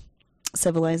through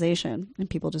civilization, and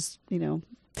people just,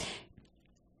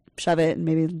 shove it and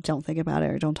maybe don't think about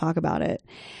it or don't talk about it.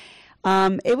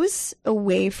 It was a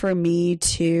way for me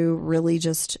to really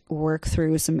just work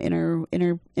through some inner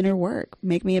work,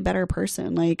 make me a better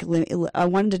person. Like, I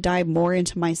wanted to dive more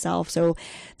into myself. So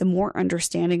the more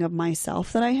understanding of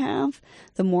myself that I have,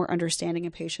 the more understanding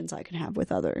and patience I can have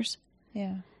with others.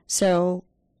 Yeah. So,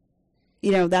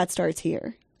 that starts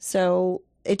here. So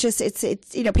it's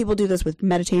people do this with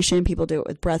meditation. People do it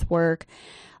with breath work.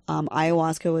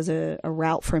 Ayahuasca was a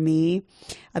route for me.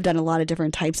 I've done a lot of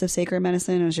different types of sacred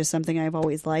medicine. It was just something I've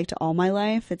always liked all my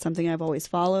life. It's something I've always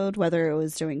followed, whether it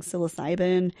was doing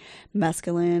psilocybin,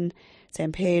 mescaline,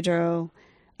 San Pedro,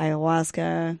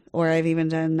 ayahuasca, or I've even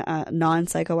done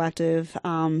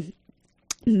non-psychoactive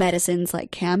medicines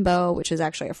like Kambo, which is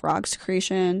actually a frog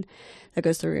secretion that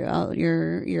goes through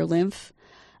your lymph.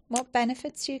 What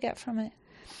benefits do you get from it?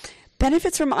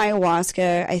 Benefits from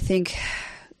ayahuasca, I think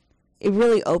it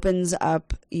really opens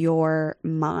up your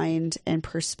mind and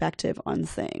perspective on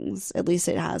things. At least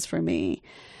it has for me.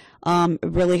 It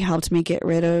really helped me get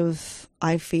rid of,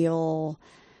 I feel,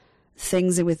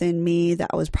 things within me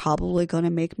that was probably going to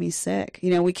make me sick.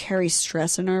 We carry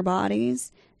stress in our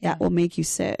bodies. That will make you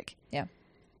sick. Yeah.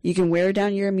 You can wear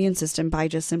down your immune system by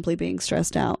just simply being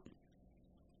stressed out.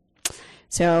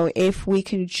 So if we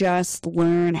can just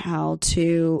learn how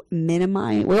to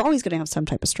minimize, we're always going to have some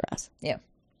type of stress. Yeah.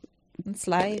 It's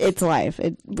life. It's life.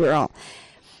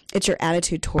 It's your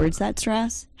attitude towards that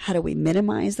stress. How do we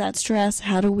minimize that stress?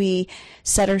 How do we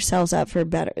set ourselves up for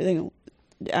better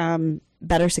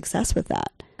success with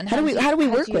that? And how do we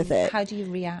work with it? How do you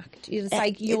react? It's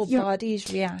like your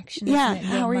body's reaction. Yeah.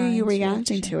 How are you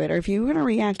reacting to it? Or if you're going to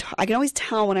react, I can always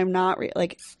tell when I'm not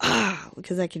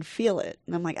because I can feel it,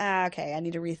 and I'm like, okay, I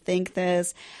need to rethink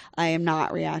this. I am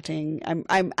not reacting.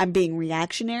 I'm being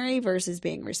reactionary versus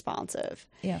being responsive.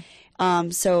 Yeah.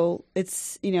 So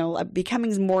it's,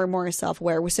 becoming more and more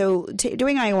self-aware. So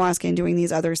doing ayahuasca and doing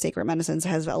these other sacred medicines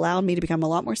has allowed me to become a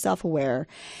lot more self-aware.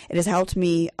 It has helped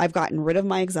me. I've gotten rid of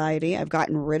my anxiety. I've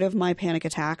gotten rid of my panic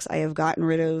attacks. I've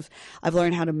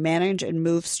learned how to manage and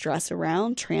move stress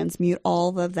around, transmute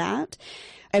all of that.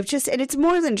 and it's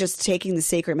more than just taking the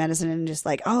sacred medicine and just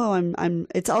like, oh,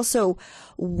 it's also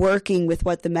working with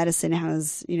what the medicine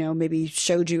has, maybe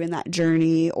showed you in that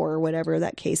journey or whatever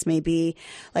that case may be.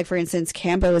 Like, for instance,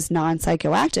 Cambo is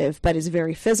non-psychoactive, but is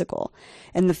very physical.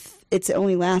 And it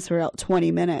only lasts for about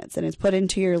 20 minutes and it's put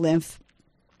into your lymph,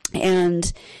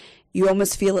 and you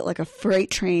almost feel it like a freight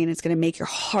train. It's going to make your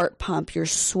heart pump. You're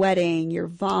sweating, you're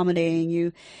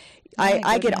vomiting,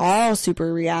 I get all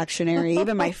super reactionary.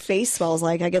 Even my face swells.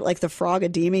 Like, I get like the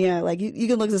frogodemia. Like, you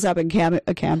can look this up in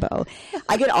Cambo.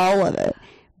 I get all of it.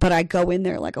 But I go in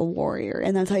there like a warrior.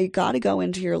 And that's how you got to go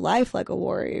into your life, like a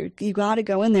warrior. You got to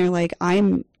go in there like, I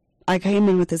came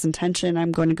in with this intention.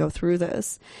 I'm going to go through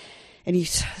this. And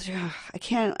I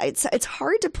can't, it's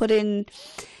hard to put in,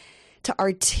 to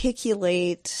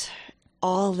articulate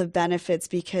all the benefits,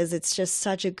 because it's just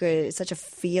such a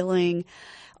feeling,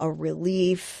 a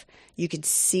relief. You can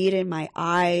see it in my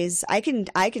eyes. I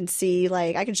can see,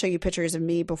 like, I can show you pictures of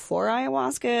me before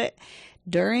ayahuasca,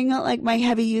 during like my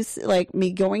heavy use, like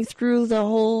me going through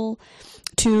the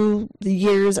 2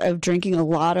 years of drinking a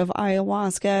lot of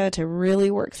ayahuasca to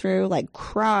really work through, like,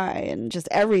 cry and just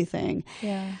everything.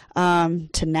 Yeah.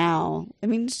 To now, I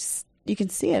mean, you can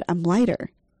see it. I'm lighter.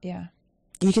 Yeah.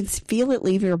 You can feel it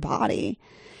leave your body.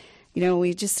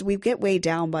 We get weighed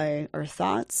down by our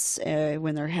thoughts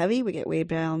when they're heavy. We get weighed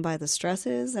down by the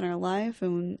stresses in our life,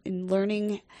 and in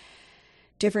learning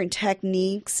different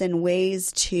techniques and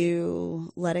ways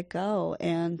to let it go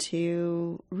and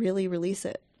to really release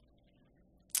it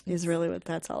is really what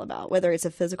that's all about. Whether it's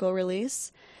a physical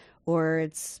release, or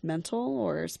it's mental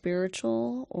or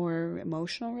spiritual or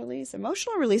emotional release.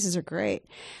 Emotional releases are great.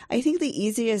 I think the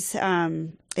easiest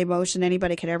emotion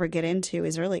anybody could ever get into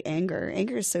is really anger.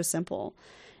 Anger is so simple.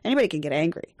 Anybody can get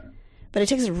angry, but it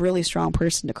takes a really strong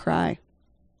person to cry.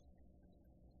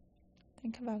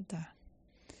 Think about that.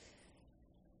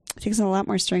 It takes a lot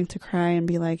more strength to cry and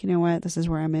be like, you know what, this is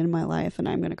where I'm in my life and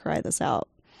I'm going to cry this out.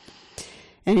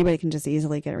 Anybody can just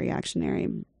easily get reactionary,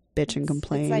 bitch and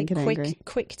complain, it's like and get angry.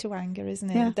 Quick to anger, isn't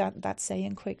it? Yeah. That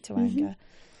saying, quick to anger.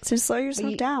 So slow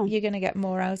yourself down. You're going to get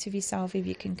more out of yourself if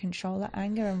you can control that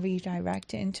anger and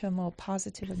redirect it into a more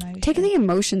positive emotion. Taking the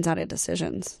emotions out of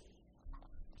decisions.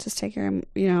 Just take your,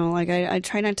 I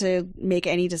try not to make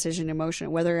any decision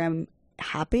emotion, whether I'm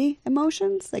happy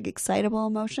emotions, like excitable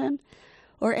emotion,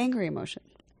 or angry emotion.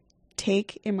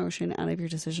 Take emotion out of your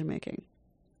decision making.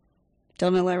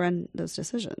 Don't let it run those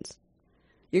decisions.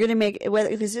 You're going to make,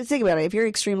 because think about it, if you're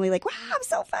extremely like, wow, I'm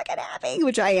so fucking happy,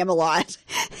 which I am a lot,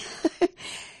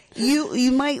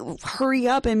 you might hurry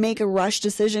up and make a rush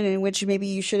decision in which maybe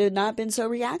you should have not been so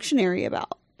reactionary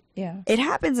about. Yeah. It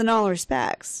happens in all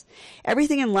respects.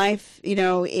 Everything in life,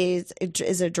 is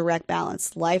a direct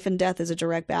balance. Life and death is a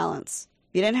direct balance.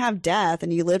 If you didn't have death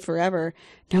and you lived forever,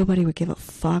 nobody would give a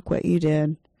fuck what you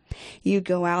did. You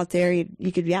go out there,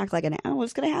 you could react like an animal.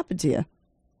 What's going to happen to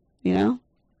you?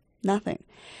 Nothing.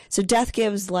 So death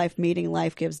gives life meaning.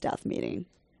 Life gives death meaning.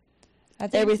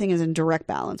 Everything is in direct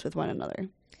balance with one another.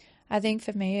 I think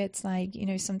for me, it's like,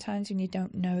 sometimes when you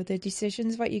don't know the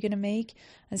decisions, what you're going to make.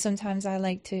 And sometimes I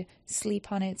like to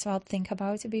sleep on it. So I'll think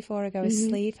about it before I go to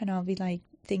sleep. And I'll be like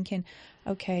thinking,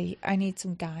 okay, I need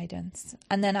some guidance.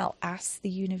 And then I'll ask the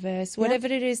universe, whatever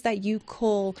it is that you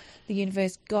call the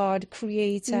universe, God,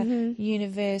 creator,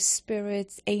 universe,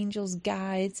 spirits, angels,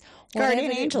 guides,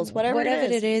 guardian angels, whatever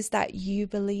it is that you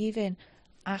believe in,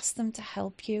 ask them to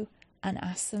help you and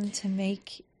ask them to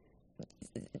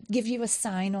give you a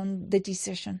sign on the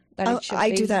decision that it should be.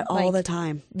 I do that all the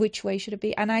time. Which way should it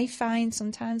be? And I find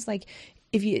sometimes, like,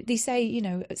 they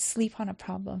say, sleep on a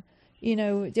problem.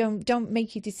 Don't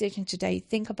make your decision today.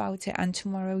 Think about it, and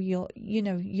tomorrow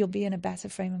you'll be in a better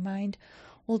frame of mind.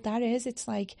 Well, it's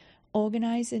like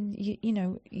organizing.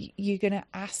 You're gonna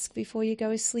ask before you go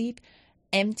to sleep,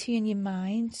 emptying your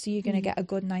mind, so you're gonna get a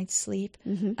good night's sleep.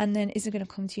 And then, is it gonna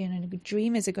come to you in a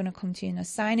dream? Is it gonna come to you in a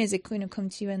sign? Is it gonna come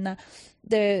to you in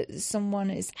that someone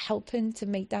is helping to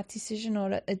make that decision,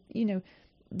 or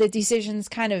the decision's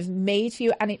kind of made for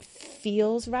you and it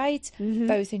feels right,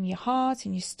 both in your heart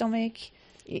and your stomach,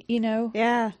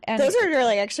 Yeah. And those are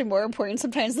like actually more important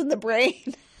sometimes than the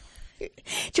brain.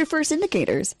 It's your first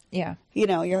indicators. Yeah.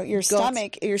 Your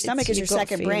stomach is your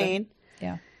second feeling. brain.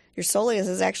 Yeah. Your soleus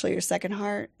is actually your second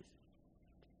heart.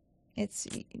 It's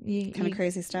kind of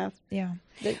crazy stuff. Yeah.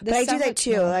 But I do that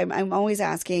too. I'm always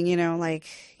asking, all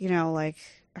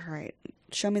right,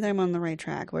 Show me that I'm on the right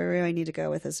track. Where do I need to go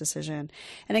with this decision?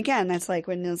 And again, that's like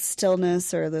when the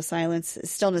stillness or the silence,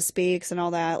 stillness speaks and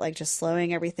all that, like just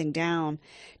slowing everything down,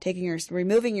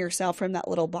 removing yourself from that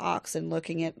little box and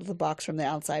looking at the box from the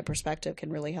outside perspective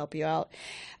can really help you out.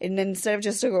 And then instead of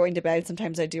just going to bed,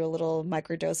 sometimes I do a little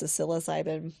microdose of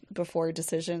psilocybin before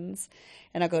decisions,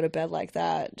 and I'll go to bed like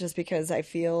that just because I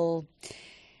feel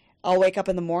I'll wake up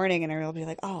in the morning and I'll be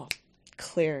like, oh,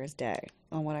 clear as day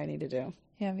on what I need to do.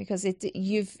 Yeah, because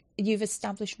you've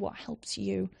established what helps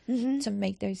you to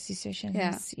make those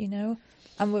decisions, you know,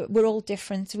 and we're all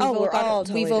different.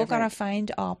 We've all got to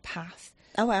find our path.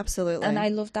 Oh, absolutely. And I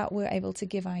love that we're able to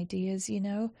give ideas, you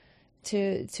know,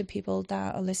 to people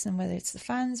that are listening, whether it's the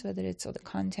fans, whether it's other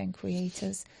content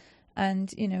creators.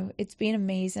 And, you know, it's been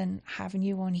amazing having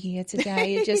you on here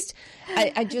today.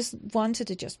 I just wanted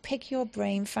to just pick your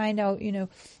brain, find out, you know,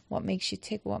 what makes you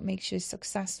tick, what makes you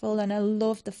successful. And I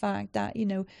love the fact that, you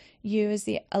know, you as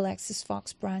the Alexis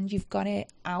Fawx brand, you've got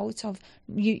it out of,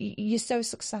 you're so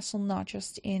successful, not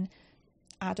just in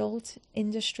adult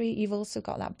industry, you've also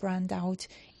got that brand out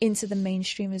into the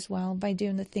mainstream as well by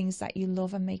doing the things that you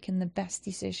love and making the best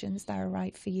decisions that are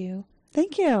right for you.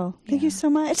 Thank you. Thank you so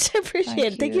much. I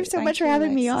appreciate it. Thank you so much for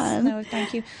having me on. No,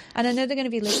 thank you. And I know they're going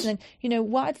to be listening. You know,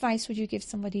 what advice would you give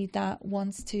somebody that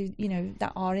wants to, you know,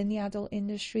 that are in the adult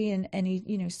industry in any,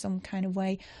 you know, some kind of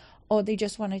way, or they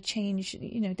just want to change,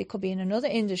 you know, they could be in another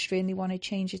industry and they want to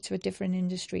change it to a different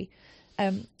industry.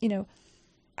 You know,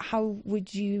 how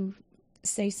would you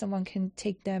say someone can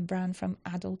take their brand from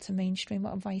adult to mainstream?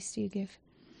 What advice do you give?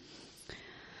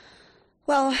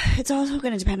 Well, it's also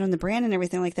going to depend on the brand and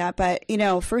everything like that. But, you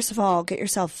know, first of all, get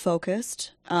yourself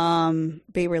focused.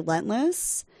 Be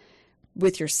relentless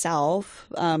with yourself.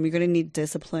 You're going to need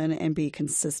discipline and be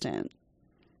consistent.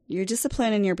 Your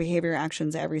discipline and your behavior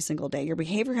actions every single day. Your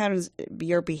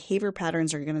behavior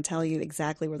patterns are going to tell you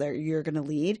exactly where you're going to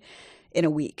lead in a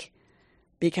week,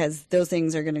 because those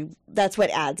things are that's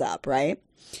what adds up, right?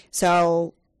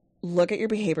 So look at your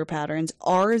behavior patterns.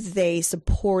 Are they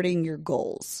supporting your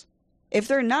goals? If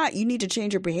they're not, you need to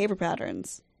change your behavior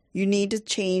patterns. You need to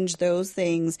change those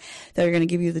things that are going to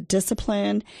give you the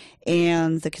discipline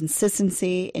and the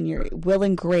consistency and your will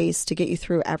and grace to get you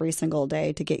through every single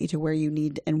day, to get you to where you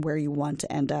need and where you want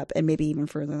to end up, and maybe even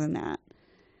further than that.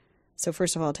 So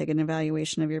first of all, take an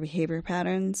evaluation of your behavior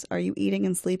patterns. Are you eating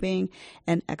and sleeping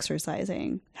and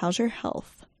exercising? How's your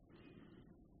health?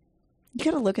 You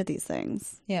got to look at these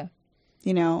things. Yeah.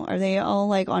 You know, are they all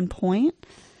like on point?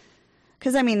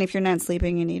 Because, I mean, if you're not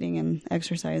sleeping and eating and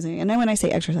exercising, and then when I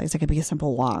say exercise, it could be a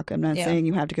simple walk. I'm not saying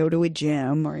you have to go to a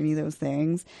gym or any of those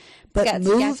things. But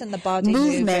get in the body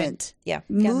movement. Yeah.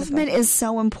 Movement is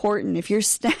so important. If you're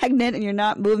stagnant and you're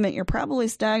not movement, you're probably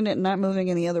stagnant and not moving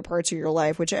in the other parts of your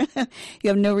life, which you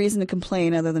have no reason to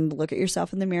complain other than to look at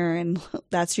yourself in the mirror, and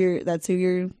that's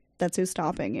who's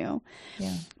stopping you.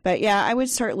 Yeah. But yeah, I would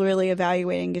start really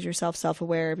evaluating, get yourself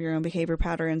self-aware of your own behavior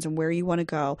patterns and where you want to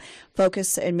go.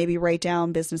 Focus and maybe write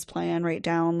down business plan, write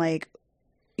down like,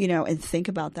 you know, and think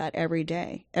about that every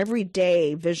day. Every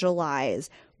day, visualize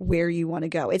where you want to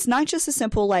go. It's not just a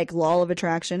simple like law of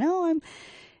attraction. Oh,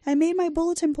 I made my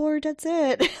bulletin board. That's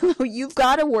it. You've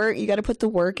got to work. You got to put the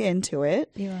work into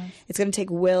it. Yeah. It's going to take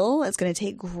will. It's going to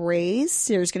take grace.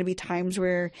 There's going to be times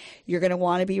where you're going to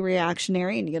want to be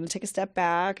reactionary and you're going to take a step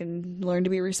back and learn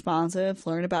to be responsive,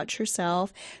 learn about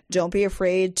yourself. Don't be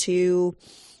afraid to,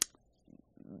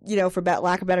 you know, for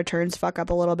lack of better terms, fuck up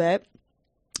a little bit.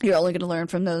 You're only going to learn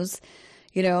from those,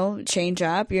 you know, change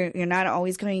up. You're not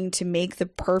always going to make the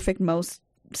perfect, most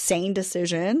sane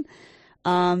decision.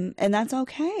 And that's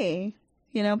okay.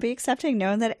 You know, be accepting,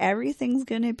 knowing that everything's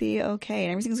going to be okay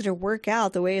and everything's going to work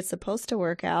out the way it's supposed to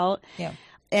work out. Yeah.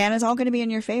 And it's all going to be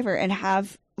in your favor, and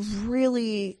have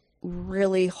really,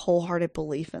 really wholehearted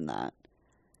belief in that.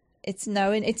 It's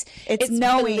knowing, it's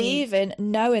knowing, believing,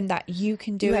 knowing that you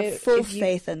can do it. You have full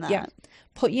faith in that. Yeah.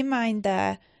 Put your mind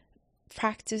there.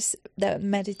 Practice the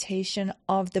meditation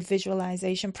of the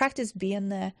visualization. Practice being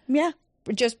there. Yeah.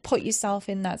 Just put yourself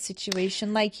in that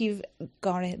situation like you've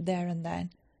got it there and then.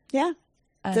 Yeah.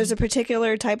 There's a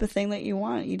particular type of thing that you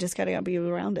want. You just got to be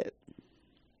around it.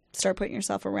 Start putting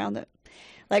yourself around it.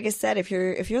 Like I said, if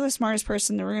you're the smartest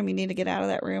person in the room, you need to get out of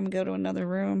that room and go to another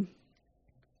room.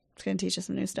 It's going to teach you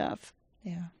some new stuff.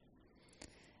 Yeah.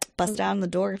 Bust down the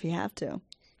door if you have to.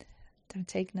 Don't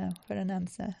take no for an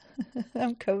answer.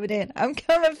 I'm coming in. I'm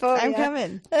coming for you. I'm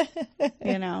coming.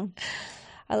 You know.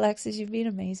 Alexis, you've been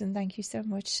amazing. Thank you so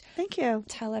much. Thank you.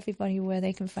 Tell everybody where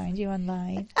they can find you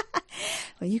online.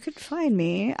 Well, you can find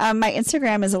me. My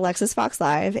Instagram is Alexis Fawx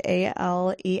Live,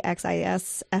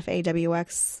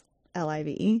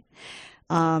 AlexisFawxLive.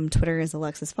 Twitter is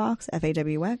Alexis Fawx,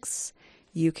 Fawx.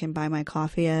 You can buy my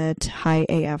coffee at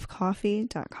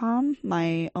highafcoffee.com.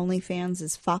 My OnlyFans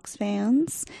is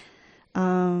FoxFans,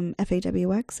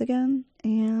 Fawx again.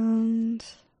 And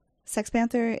Sex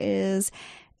Panther is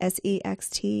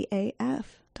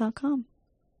SEXTAF.com.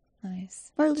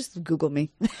 Nice. Or just Google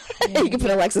me. You can put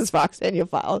Alexis Fawx and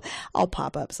I'll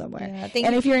pop up somewhere. Yeah,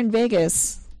 and if you're in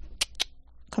Vegas,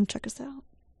 come check us out.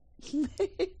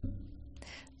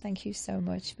 Thank you so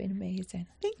much. It's been amazing.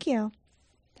 Thank you.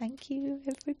 Thank you,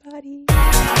 everybody.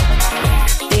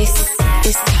 This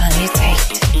is Tanya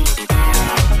Tate.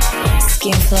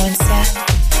 Skinfluencer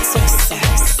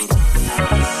Success.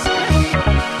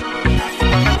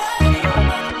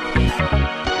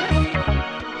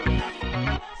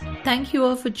 Thank you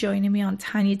all for joining me on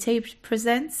Tanya Tate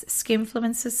Presents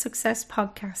Skinfluencer Success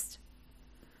podcast.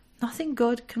 Nothing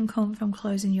good can come from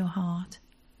closing your heart.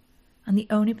 And the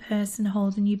only person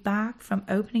holding you back from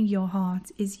opening your heart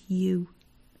is you.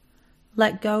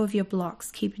 Let go of your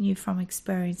blocks keeping you from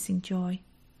experiencing joy.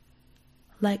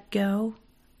 Let go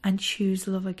and choose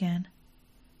love again.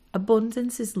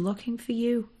 Abundance is looking for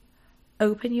you.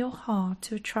 Open your heart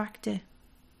to attract it.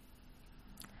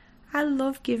 I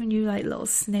love giving you like little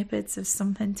snippets of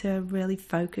something to really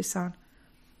focus on.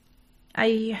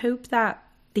 I hope that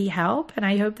they help and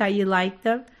I hope that you like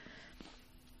them.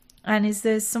 And is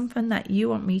there something that you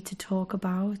want me to talk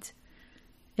about?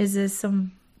 Is there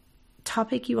some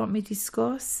topic you want me to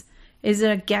discuss? Is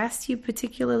there a guest you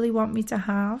particularly want me to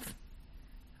have?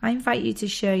 I invite you to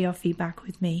share your feedback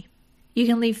with me. You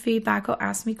can leave feedback or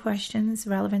ask me questions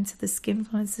relevant to the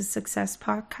Skinfluencer Success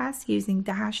podcast using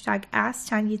the hashtag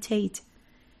 #AskTanyaTate.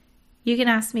 You can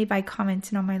ask me by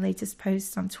commenting on my latest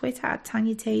posts on Twitter at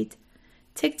Tanya Tate,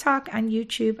 TikTok and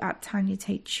YouTube at Tanya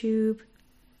Tate Tube.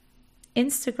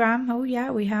 Instagram, oh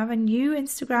yeah, we have a new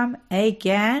Instagram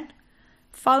again.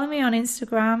 Follow me on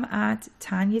Instagram at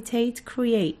Tanya Tate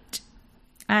Create.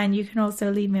 And you can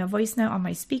also leave me a voice note on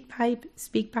my SpeakPipe,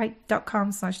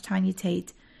 speakpipe.com/Tanya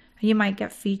Tate. And you might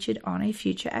get featured on a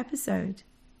future episode.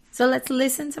 So let's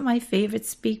listen to my favorite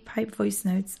SpeakPipe voice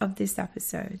notes of this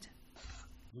episode.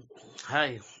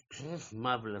 Hi,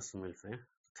 marvelous MILF,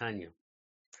 Tanya.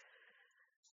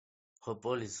 Hope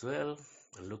all is well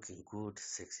and looking good,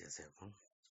 sexy as ever.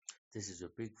 This is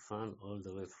your big fan all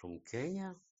the way from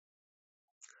Kenya.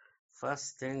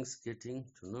 First, thanks getting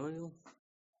to know you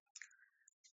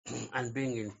and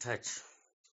being in touch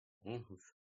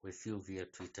with you via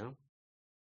Twitter.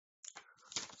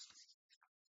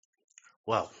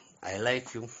 Wow, I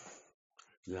like you.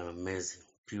 You are amazing,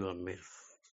 pure MILF.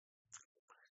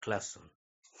 Class one.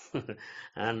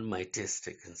 And my taste,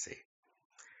 I can say.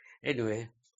 Anyway,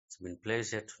 it's been a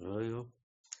pleasure to know you.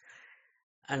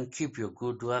 And keep your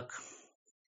good work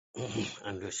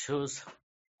and your shows.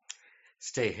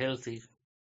 Stay healthy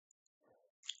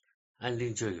and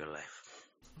enjoy your life.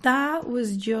 That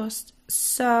was just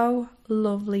so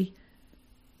lovely.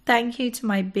 Thank you to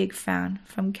my big fan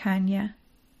from Kenya.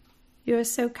 You are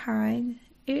so kind.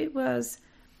 It was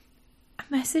a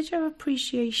message of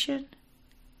appreciation.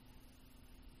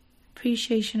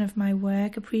 Appreciation of my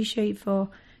work. Appreciate for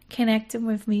connecting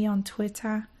with me on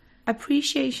Twitter.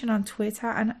 Appreciation on Twitter.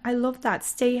 And I love that.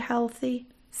 Stay healthy.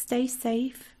 Stay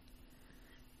safe.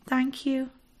 Thank you.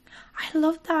 I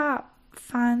love that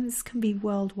fans can be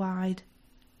worldwide.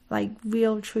 Like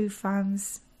real true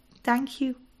fans. Thank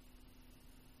you.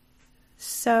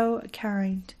 So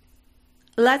kind.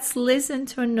 Let's listen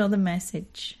to another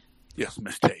message. Yes,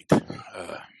 Miss Tate.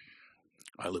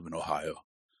 I live in Ohio.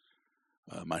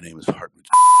 My name is Hartman.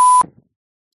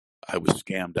 I was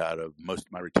scammed out of most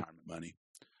of my retirement money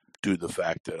due to the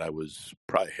fact that I was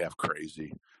probably half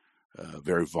crazy,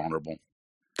 very vulnerable.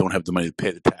 Don't have the money to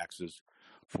pay the taxes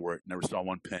for it. Never saw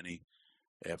one penny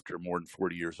after more than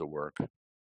 40 years of work.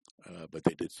 But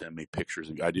they did send me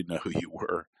pictures. I didn't know who you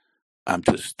were. I'm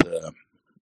just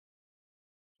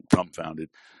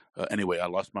dumbfounded. Anyway, I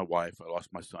lost my wife. I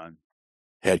lost my son.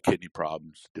 Had kidney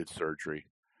problems. Did surgery.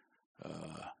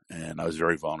 And I was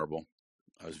very vulnerable.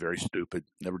 I was very stupid.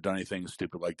 Never done anything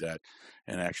stupid like that.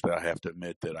 And actually, I have to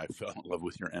admit that I fell in love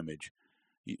with your image.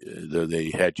 They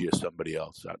had you as somebody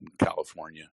else out in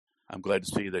California. I'm glad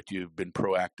to see that you've been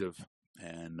proactive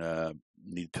and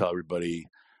need to tell everybody,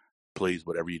 please,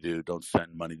 whatever you do, don't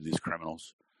send money to these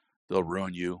criminals. They'll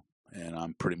ruin you. And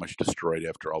I'm pretty much destroyed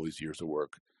after all these years of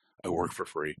work. I work for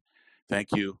free.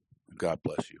 Thank you. And God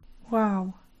bless you.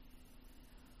 Wow.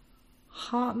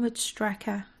 Hartmut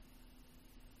Strecker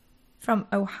from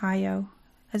Ohio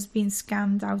has been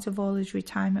scammed out of all his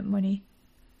retirement money.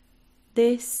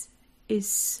 This is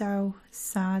so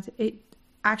sad. It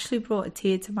actually brought a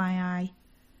tear to my eye.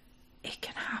 it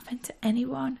can happen to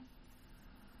anyone.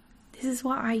 This is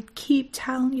what I keep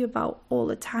telling you about all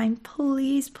the time.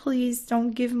 Please, please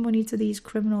don't give money to these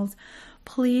criminals.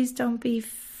 Please don't be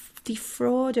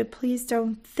defrauded. Please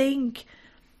don't think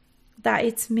that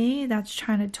it's me that's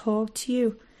trying to talk to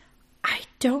you. I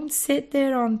don't sit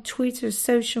there on Twitter,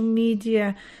 social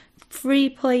media, free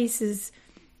places.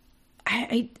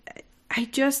 I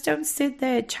just don't sit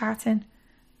there chatting.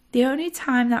 The only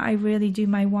time that I really do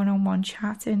my one-on-one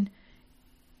chatting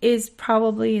is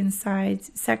probably inside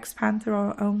Sex Panther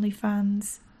or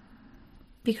OnlyFans.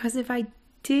 Because if I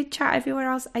did chat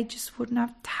everywhere else, I just wouldn't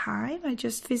have time. I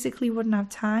just physically wouldn't have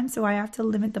time. So I have to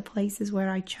limit the places where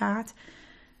I chat.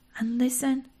 And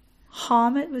listen,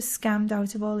 Harmit was scammed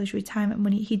out of all his retirement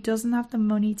money. He doesn't have the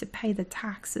money to pay the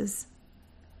taxes.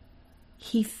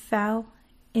 He fell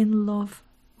in love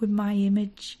with my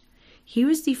image. He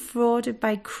was defrauded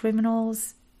by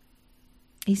criminals.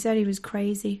 He said he was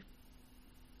crazy.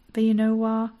 But you know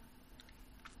what?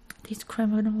 These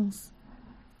criminals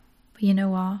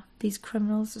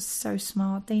are so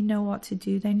smart. They know what to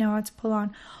do. They know how to pull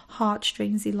on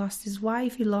heartstrings. He lost his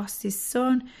wife. He lost his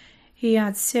son. He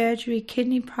had surgery,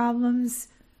 kidney problems.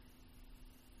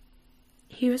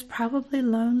 He was probably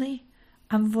lonely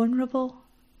and vulnerable.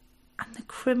 And the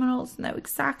criminals know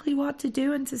exactly what to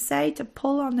do and to say to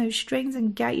pull on those strings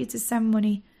and get you to send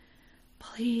money.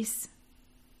 Please,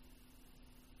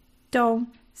 don't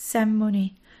send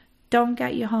money. Don't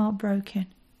get your heart broken.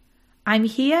 I'm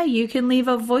here. You can leave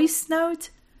a voice note.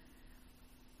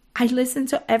 I listen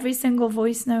to every single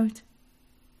voice note.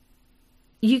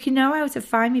 You can know how to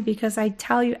find me because I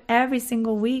tell you every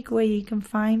single week where you can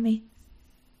find me.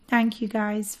 Thank you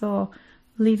guys for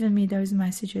leaving me those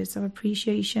messages of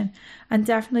appreciation. And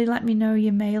definitely let me know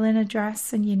your mailing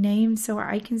address and your name so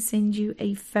I can send you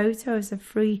a photo as a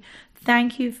free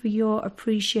thank you for your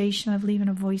appreciation of leaving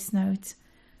a voice note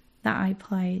that I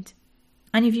played.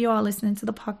 And if you are listening to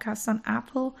the podcast on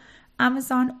Apple,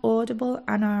 Amazon, Audible,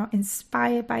 and are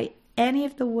inspired by any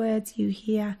of the words you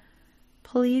hear,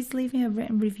 please leave me a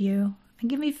written review and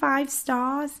give me 5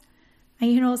 stars.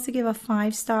 And you can also give a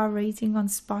 5-star rating on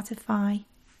Spotify.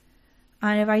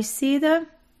 And if I see them,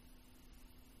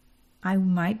 I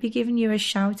might be giving you a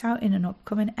shout out in an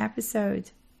upcoming episode.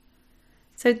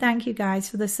 So thank you guys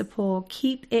for the support.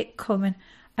 Keep it coming.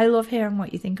 I love hearing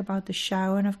what you think about the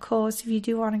show. And of course, if you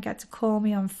do want to get to call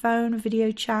me on phone or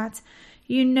video chat,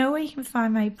 you know where you can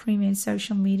find my premium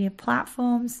social media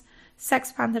platforms,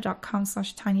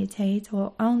 sexpanther.com/Tanya Tate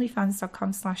or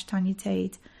onlyfans.com/Tanya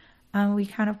Tate. And we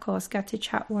can, of course, get to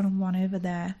chat one-on-one over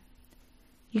there.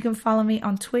 You can follow me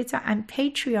on Twitter and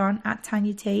Patreon at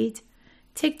Tanya Tate,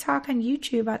 TikTok and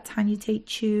YouTube at Tanya Tate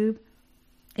Tube,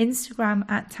 Instagram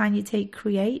at Tanya Tate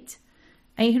Create.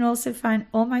 And you can also find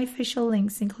all my official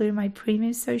links, including my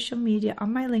premium social media,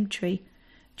 on my Linktree.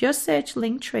 Just search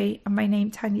Linktree and my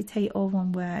name, Tanya Tate, all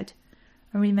one word.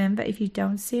 And remember, if you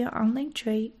don't see it on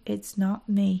Linktree, it's not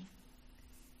me.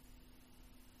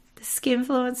 The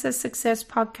Skinfluencer Success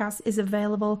podcast is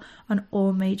available on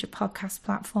all major podcast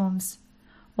platforms.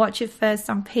 Watch it first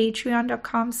on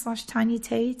patreon.com/Tanya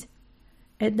Tate.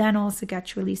 It then also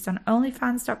gets released on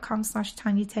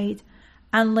onlyfans.com/Tanya Tate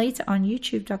and later on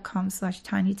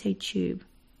youtube.com/Tanya Tate Tube.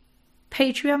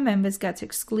 Patreon members get to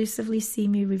exclusively see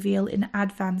me reveal in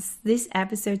advance this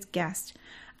episode's guest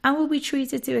and will be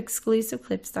treated to exclusive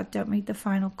clips that don't make the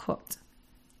final cut.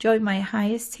 Join my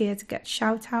highest tier to get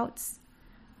shout-outs.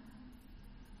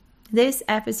 This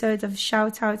episode of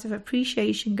Shout-Out of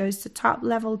Appreciation goes to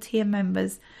top-level tier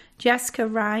members Jessica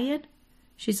Ryan.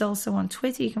 She's also on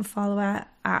Twitter. You can follow her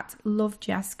at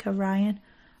LoveJessicaRyan.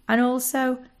 And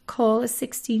also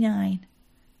Caller69.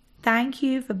 Thank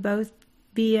you for both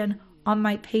being on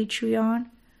my Patreon.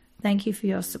 Thank you for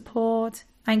your support.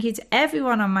 Thank you to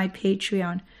everyone on my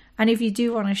Patreon. And if you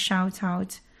do want a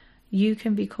shout-out, you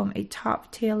can become a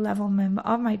top-tier level member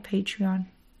of my Patreon.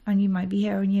 And you might be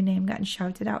hearing your name getting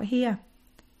shouted out here.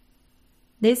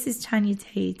 This is Tanya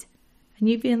Tate, and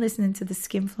you've been listening to the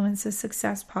Skinfluencer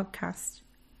Success podcast.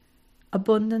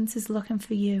 Abundance is looking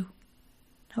for you.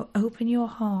 Now open your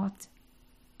heart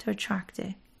to attract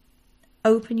it.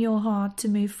 Open your heart to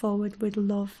move forward with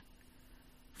love.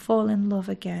 Fall in love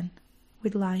again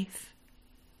with life.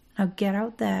 Now get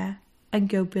out there and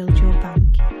go build your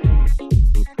bank.